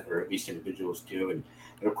forgets that, or at least individuals do. And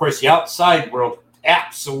of course, the outside world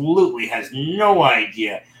absolutely has no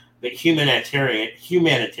idea that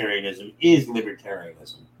humanitarianism is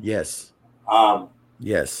libertarianism. Yes.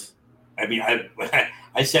 Yes. I mean,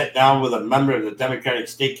 I sat down with a member of the Democratic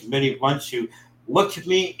State Committee once who looked at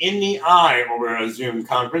me in the eye over a Zoom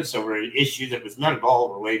conference over an issue that was not at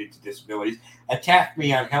all related to disabilities, attacked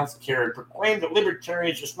me on health care, and proclaimed that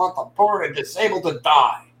libertarians just want the poor and disabled to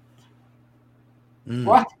die.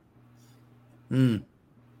 What?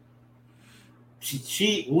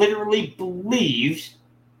 She literally believed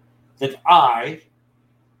that I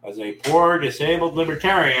as a poor disabled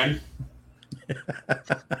libertarian,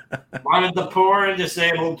 wanted the poor and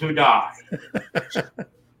disabled to die.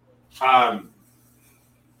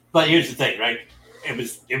 But here's the thing, right?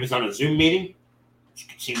 It was on a Zoom meeting. You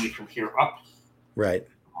could see me from here up. Right.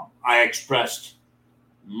 I expressed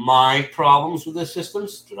my problems with the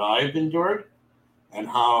systems that I've endured and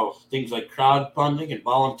how things like crowdfunding and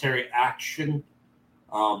voluntary action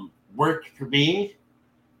worked for me.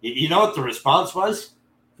 You know what the response was?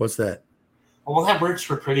 What's that? Well, that works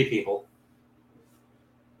for pretty people.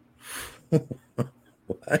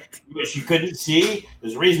 What? Which you couldn't see.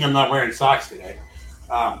 There's a reason I'm not wearing socks today.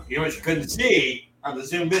 You know what you couldn't see on the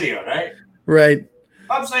Zoom video, right? Right.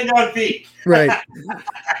 Upside down feet. Right.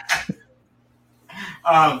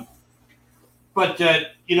 But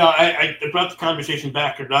I brought the conversation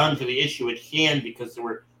back around to the issue at hand because there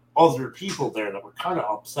were other people there that were kind of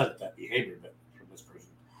upset at that behavior from this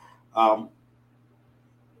person.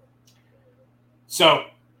 So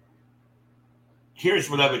here's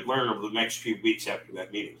what I would learn over the next few weeks after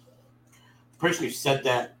that meeting. The person who said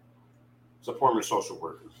that is a former social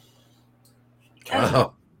worker.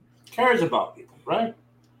 Cares about people, right?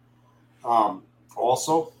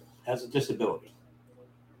 Also has a disability,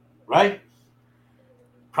 right?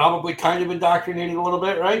 Probably kind of indoctrinated a little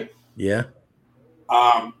bit, right? Yeah.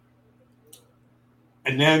 And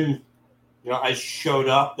then, I showed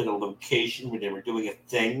up at a location where they were doing a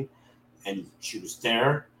thing, and she was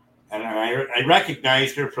there, and I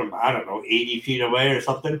recognized her from, 80 feet away or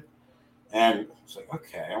something, and it's like,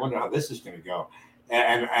 okay, I wonder how this is going to go.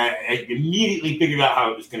 And I immediately figured out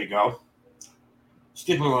how it was going to go. She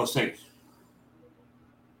did one of those things.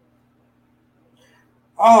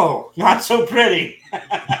 Oh, not so pretty.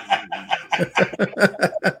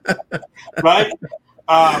 Right?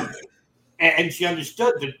 And she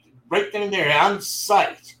understood that right then and there on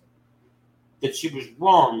site that she was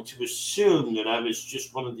wrong to assume that I was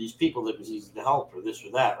just one of these people that was easy to help or this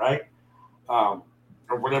or that, right?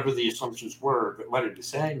 Or whatever the assumptions were that led her to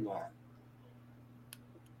saying that.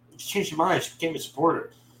 She changed her mind. She became a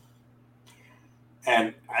supporter.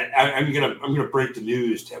 And I'm gonna break the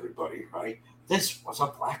news to everybody, right? This was a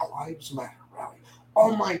Black Lives Matter rally.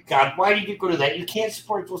 Oh my God, why did you go to that? You can't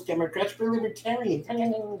support those Democrats. We're libertarian.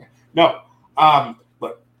 No.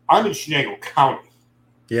 But I'm in Chenango County.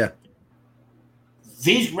 Yeah.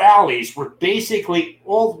 These rallies were basically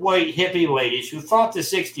old white hippie ladies who thought the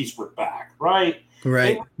 60s were back, right?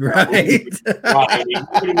 Right. Nobody was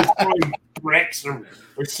throwing bricks or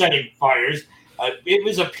setting fires. It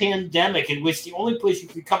was a pandemic in which the only place you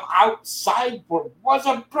could come outside for was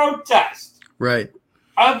a protest. Right.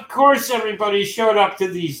 Of course, everybody showed up to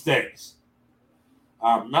these things.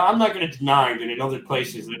 Now, I'm not going to deny that in other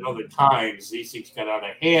places and in other times, these things got out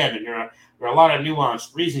of hand, and there are a lot of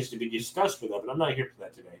nuanced reasons to be discussed for that, but I'm not here for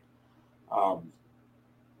that today.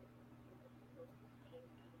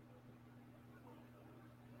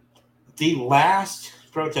 The last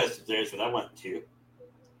protest of theirs that I went to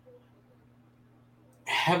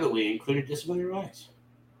heavily included disability rights.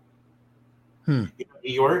 New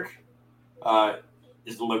York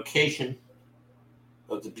is the location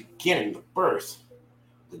of the beginning, the birth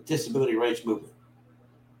of the disability rights movement.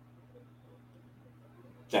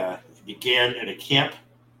 It began at a camp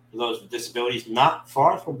for those with disabilities not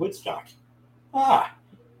far from Woodstock. Not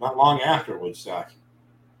long after Woodstock.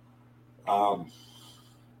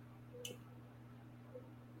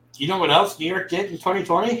 You know what else New York did in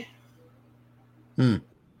 2020?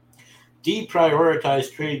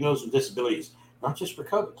 Deprioritized treating those with disabilities, not just for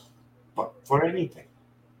COVID, but for anything.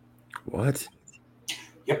 What?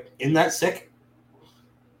 Yep, isn't that sick?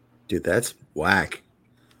 Dude, that's whack.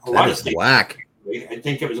 A lot of states, whack. I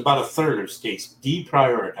think it was about a third of states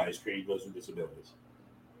deprioritized treating those with disabilities.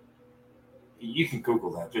 You can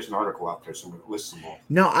Google that. There's an article out there somewhere that lists them all.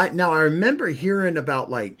 No, I remember hearing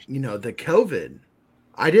about the COVID.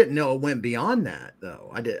 I didn't know it went beyond that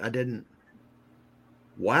though. I didn't.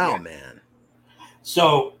 Wow, man.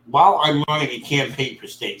 So while I'm running a campaign for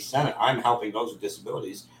state senate, I'm helping those with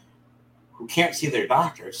disabilities who can't see their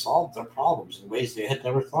doctor solve their problems in ways they had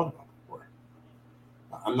never thought about before.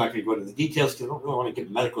 I'm not going to go into the details because I don't really want to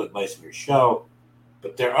give medical advice on your show,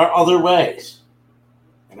 but there are other ways,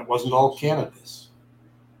 and it wasn't all cannabis.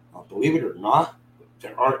 Now, believe it or not,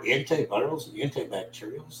 there are antivirals and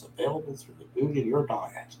antibacterials available through the food in your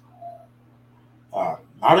diet.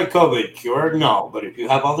 Not a COVID cure, no, but if you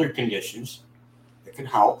have other conditions that can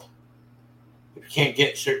help, if you can't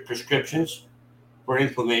get certain prescriptions for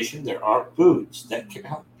inflammation, there are foods that can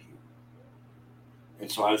help you.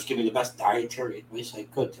 And so I was giving the best dietary advice I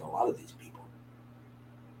could to a lot of these people.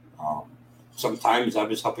 Sometimes I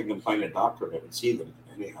was helping them find a doctor that would see them,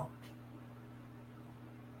 and me out.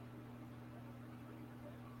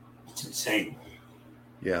 It's insane.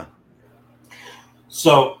 Yeah.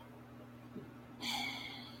 So,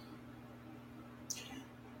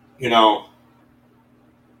 no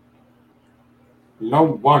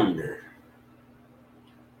wonder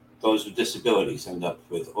those with disabilities end up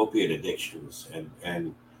with opiate addictions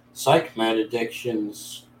and psych med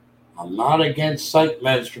addictions. I'm not against psych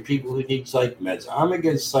meds for people who need psych meds. I'm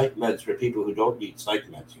against psych meds for people who don't need psych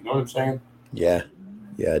meds. You know what I'm saying? Yeah.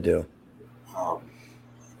 Yeah, I do.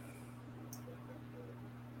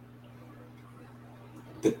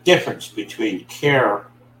 The difference between care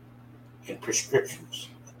and prescriptions,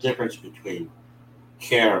 the difference between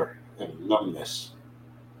care and numbness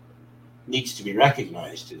needs to be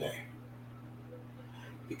recognized today.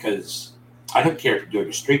 Because I don't care if you're doing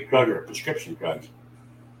a street drug or a prescription drug.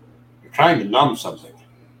 You're trying to numb something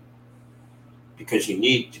because you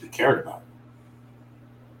need to be cared about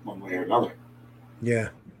one way or another. Yeah.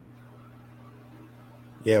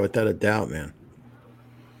 Yeah, without a doubt, man.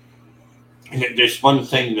 And there's one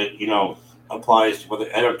thing that, applies to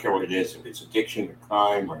whether, I don't care what it is, if it's addiction or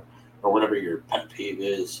crime or whatever your pet peeve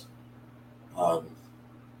is.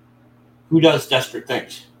 Who does desperate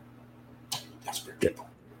things? Desperate people.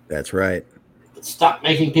 That's right. But stop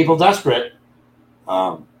making people desperate.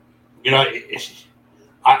 I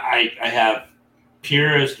have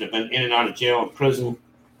peers that have been in and out of jail and prison,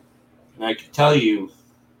 and I can tell you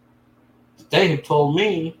that they have told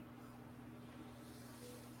me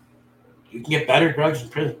you can get better drugs in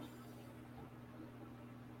prison.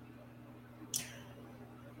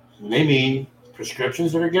 And they mean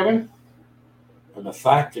prescriptions that are given and the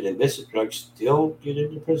fact that illicit drugs still get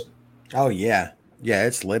into prison. Oh, yeah. Yeah,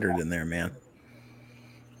 it's littered in there, man.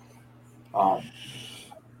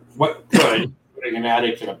 What good is putting an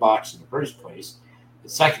addict in a box in the first place?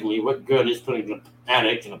 And secondly, what good is putting an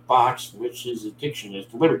addict in a box which his addiction is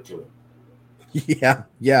delivered to him?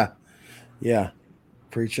 Yeah.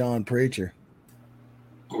 Preach on, preacher.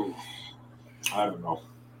 I don't know.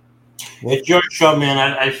 It's your show, man.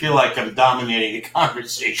 I feel like I'm dominating the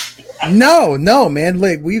conversation. No, man.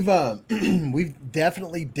 Look, we've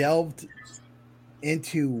definitely delved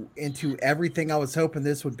into everything I was hoping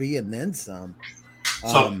this would be, and then some.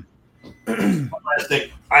 So, one last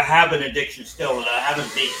thing. I have an addiction still that I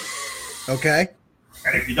haven't beaten. Okay.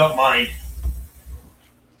 And if you don't mind,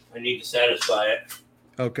 I need to satisfy it.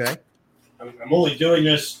 Okay. I'm only doing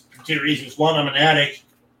this for two reasons. One, I'm an addict.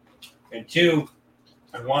 And two,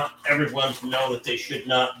 I want everyone to know that they should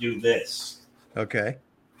not do this. Okay.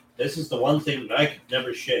 This is the one thing that I could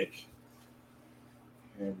never shake.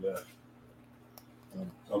 And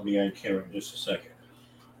I'll be on camera in just a second.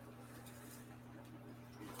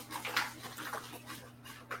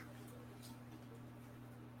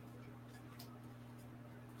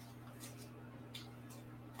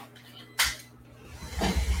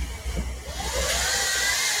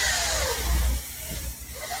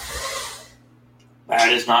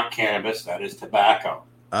 That is not cannabis. That is tobacco.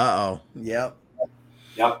 Uh-oh. Yep.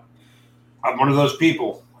 I'm one of those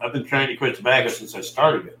people. I've been trying to quit tobacco since I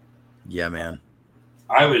started it. Yeah, man.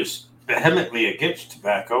 I was vehemently against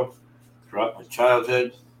tobacco throughout my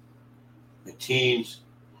childhood, my teens,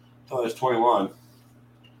 until I was 21.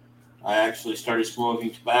 I actually started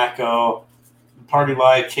smoking tobacco, party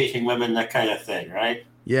life, chasing women, that kind of thing, right?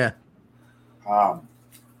 Yeah.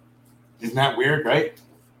 Isn't that weird, right?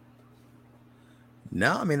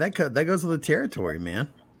 No, I mean that goes with the territory, man.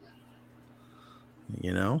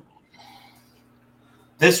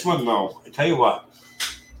 This one, though, I tell you what,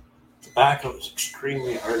 tobacco is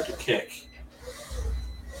extremely hard to kick.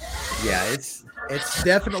 Yeah, it's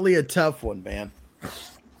definitely a tough one, man.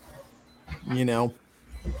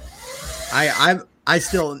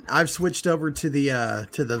 I've switched over to the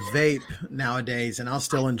vape nowadays, and I'll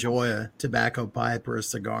still enjoy a tobacco pipe or a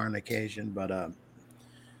cigar on occasion, but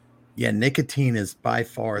yeah, nicotine is by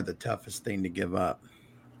far the toughest thing to give up.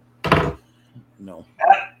 No.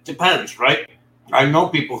 That depends, right? I know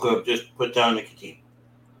people who have just put down nicotine.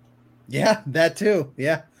 Yeah, that too.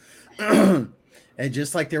 Yeah. And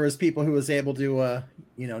just like there was people who was able to,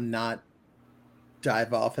 not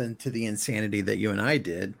dive off into the insanity that you and I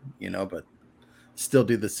did, but still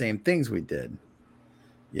do the same things we did.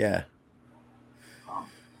 Yeah.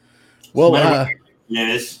 Well,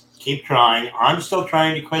 yes, keep trying. I'm still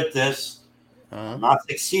trying to quit this. I'm not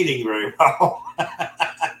succeeding very well,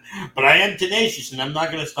 but I am tenacious, and I'm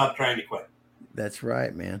not going to stop trying to quit. That's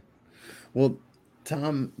right, man. Well,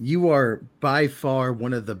 Tom, you are by far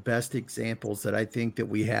one of the best examples that I think that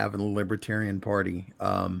we have in the Libertarian Party.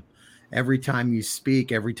 Every time you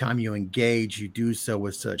speak, every time you engage, you do so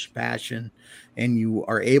with such passion, and you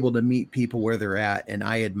are able to meet people where they're at. And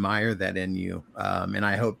I admire that in you. And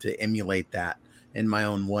I hope to emulate that in my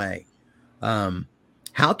own way.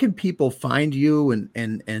 How can people find you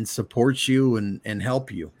and support you and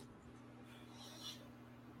help you?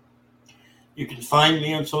 You can find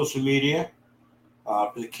me on social media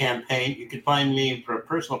for the campaign. You can find me for a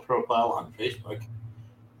personal profile on Facebook.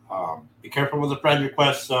 Be careful with the friend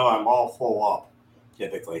requests, though. I'm all full up,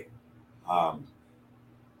 typically.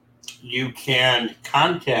 You can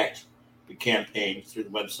contact the campaign through the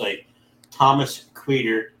website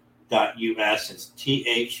thomasqueter.us. It's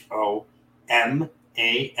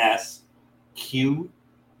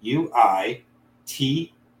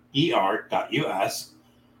ThomasQuiter.us.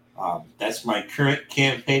 That's my current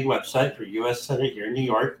campaign website for U.S. Senate here in New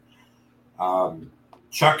York.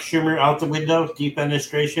 Chuck Schumer out the window,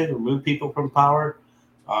 defenestration, remove people from power.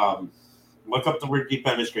 Look up the word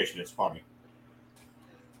defenestration. It's funny.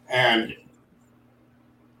 And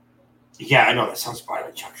yeah, I know that sounds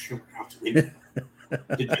violent. Chuck Schumer out the window.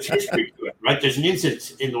 There's history to it, right? There's an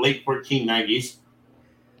incident in the late 1490s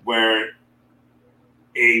where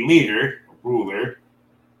a leader, a ruler,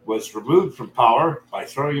 was removed from power by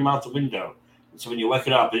throwing him out the window. And so when you look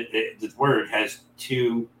it up, the word has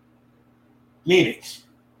two meanings: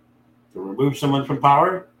 to remove someone from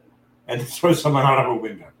power and to throw someone out of a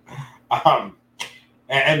window.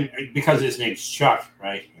 And because his name's Chuck,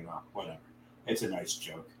 right? You know, whatever. It's a nice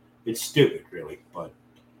joke. It's stupid, really, but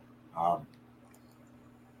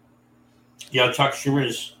Chuck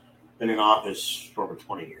Schumer's been in office for over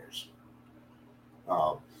 20 years.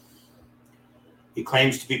 He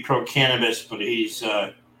claims to be pro-cannabis, but he's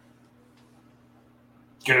going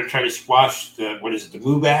to try to squash the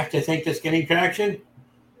MOVE Act, I think, that's getting traction.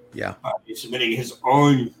 Yeah. He's submitting his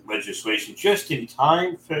own legislation just in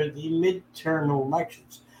time for the midterm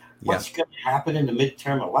elections. What's going to happen in the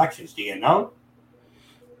midterm elections? Do you know?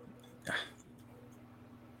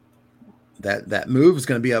 That move is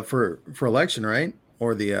going to be up for election, right?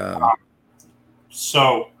 Or the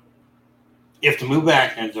so if the MOVE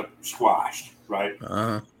Act ends up squashed, right?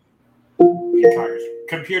 Congress,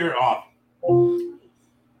 computer off.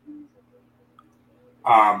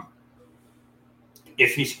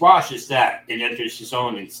 If he squashes that and enters his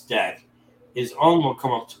own instead, his own will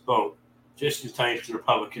come up to vote just in time for the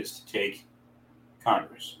Republicans to take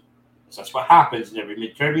Congress. So that's what happens in every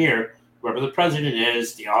midterm year. Whoever the president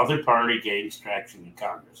is, the other party gains traction in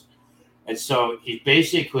Congress. And so he's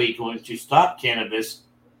basically going to stop cannabis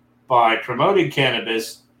by promoting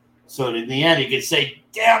cannabis so that in the end he can say,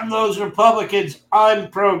 damn those Republicans,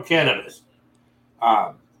 I'm pro-cannabis.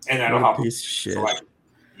 And that'll help. Piece of shit.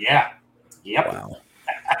 Yeah. Yep. Wow.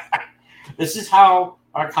 This is how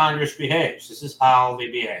our Congress behaves. This is how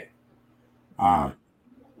they behave.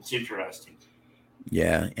 It's interesting.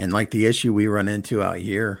 Yeah, and like the issue we run into out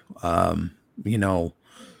here, our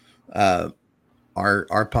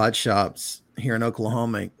pot shops here in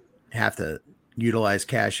Oklahoma have to utilize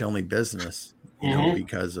cash only business,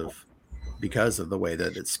 because of the way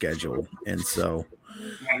that it's scheduled, and so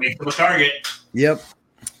make them a target. Yep,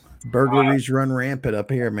 burglaries run rampant up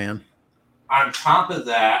here, man. On top of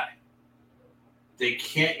that, they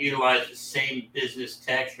can't utilize the same business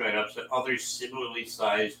tax write-ups that other similarly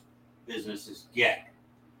sized businesses get.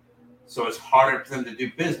 So it's harder for them to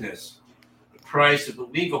do business. The price of the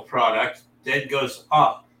legal product then goes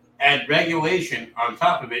up. Add regulation on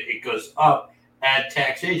top of it, it goes up. Add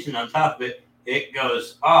taxation on top of it, it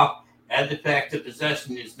goes up. Add the fact that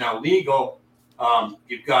possession is now legal.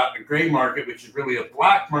 You've got a gray market, which is really a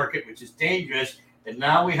black market, which is dangerous. And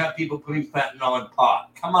now we have people putting fentanyl in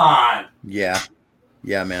pot. Come on. Yeah.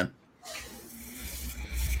 Yeah, man.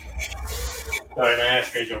 Sorry, my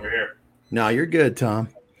ashtray's over here. No, you're good, Tom.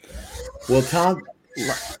 Well, Tom,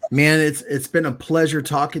 man, it's been a pleasure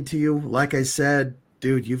talking to you. Like I said,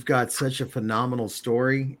 dude, you've got such a phenomenal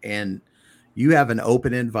story, and you have an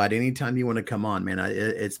open invite anytime you want to come on, man.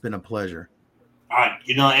 It's been a pleasure.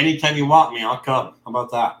 Anytime you want me, I'll come. How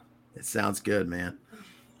about that? It sounds good, man.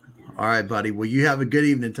 All right, buddy. Well, you have a good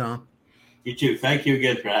evening, Tom. You too. Thank you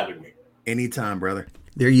again for having me. Anytime, brother.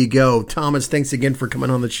 There you go. Thomas, thanks again for coming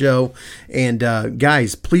on the show. And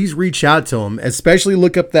guys, please reach out to him, especially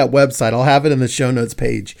look up that website. I'll have it in the show notes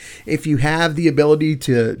page. If you have the ability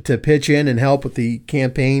to pitch in and help with the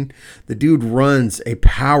campaign, the dude runs a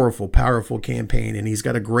powerful, powerful campaign, and he's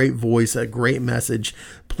got a great voice, a great message.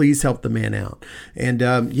 Please help the man out. And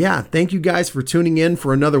thank you guys for tuning in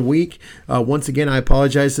for another week. Once again, I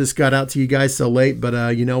apologize this got out to you guys so late,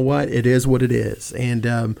 but you know what? It is what it is.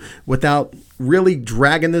 And without really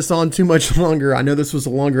dragging this on too much longer. I know this was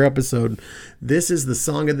a longer episode. This is the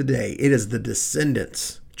song of the day. It is The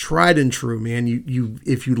Descendants. Tried and true, man. You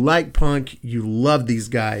if you like punk, you love these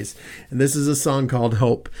guys. And this is a song called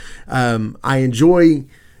Hope. I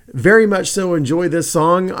very much so enjoy this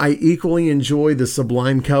song. I equally enjoy the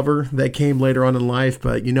Sublime cover that came later on in life,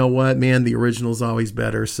 but you know what, man, the original's always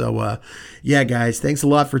better. So yeah, guys, thanks a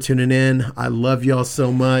lot for tuning in. I love y'all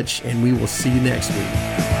so much, and we will see you next week.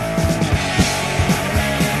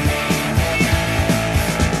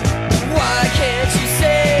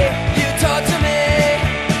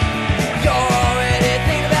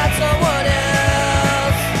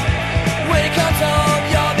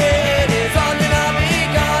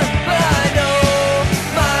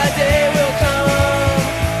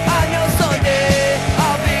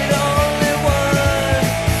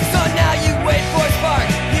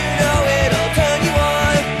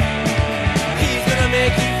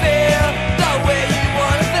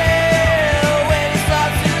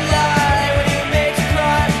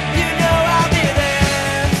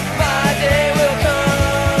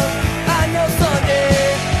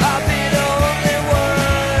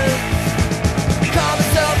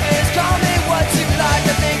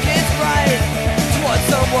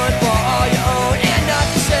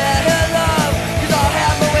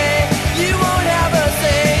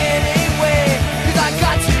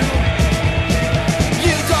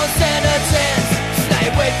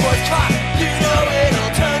 Wait for his car.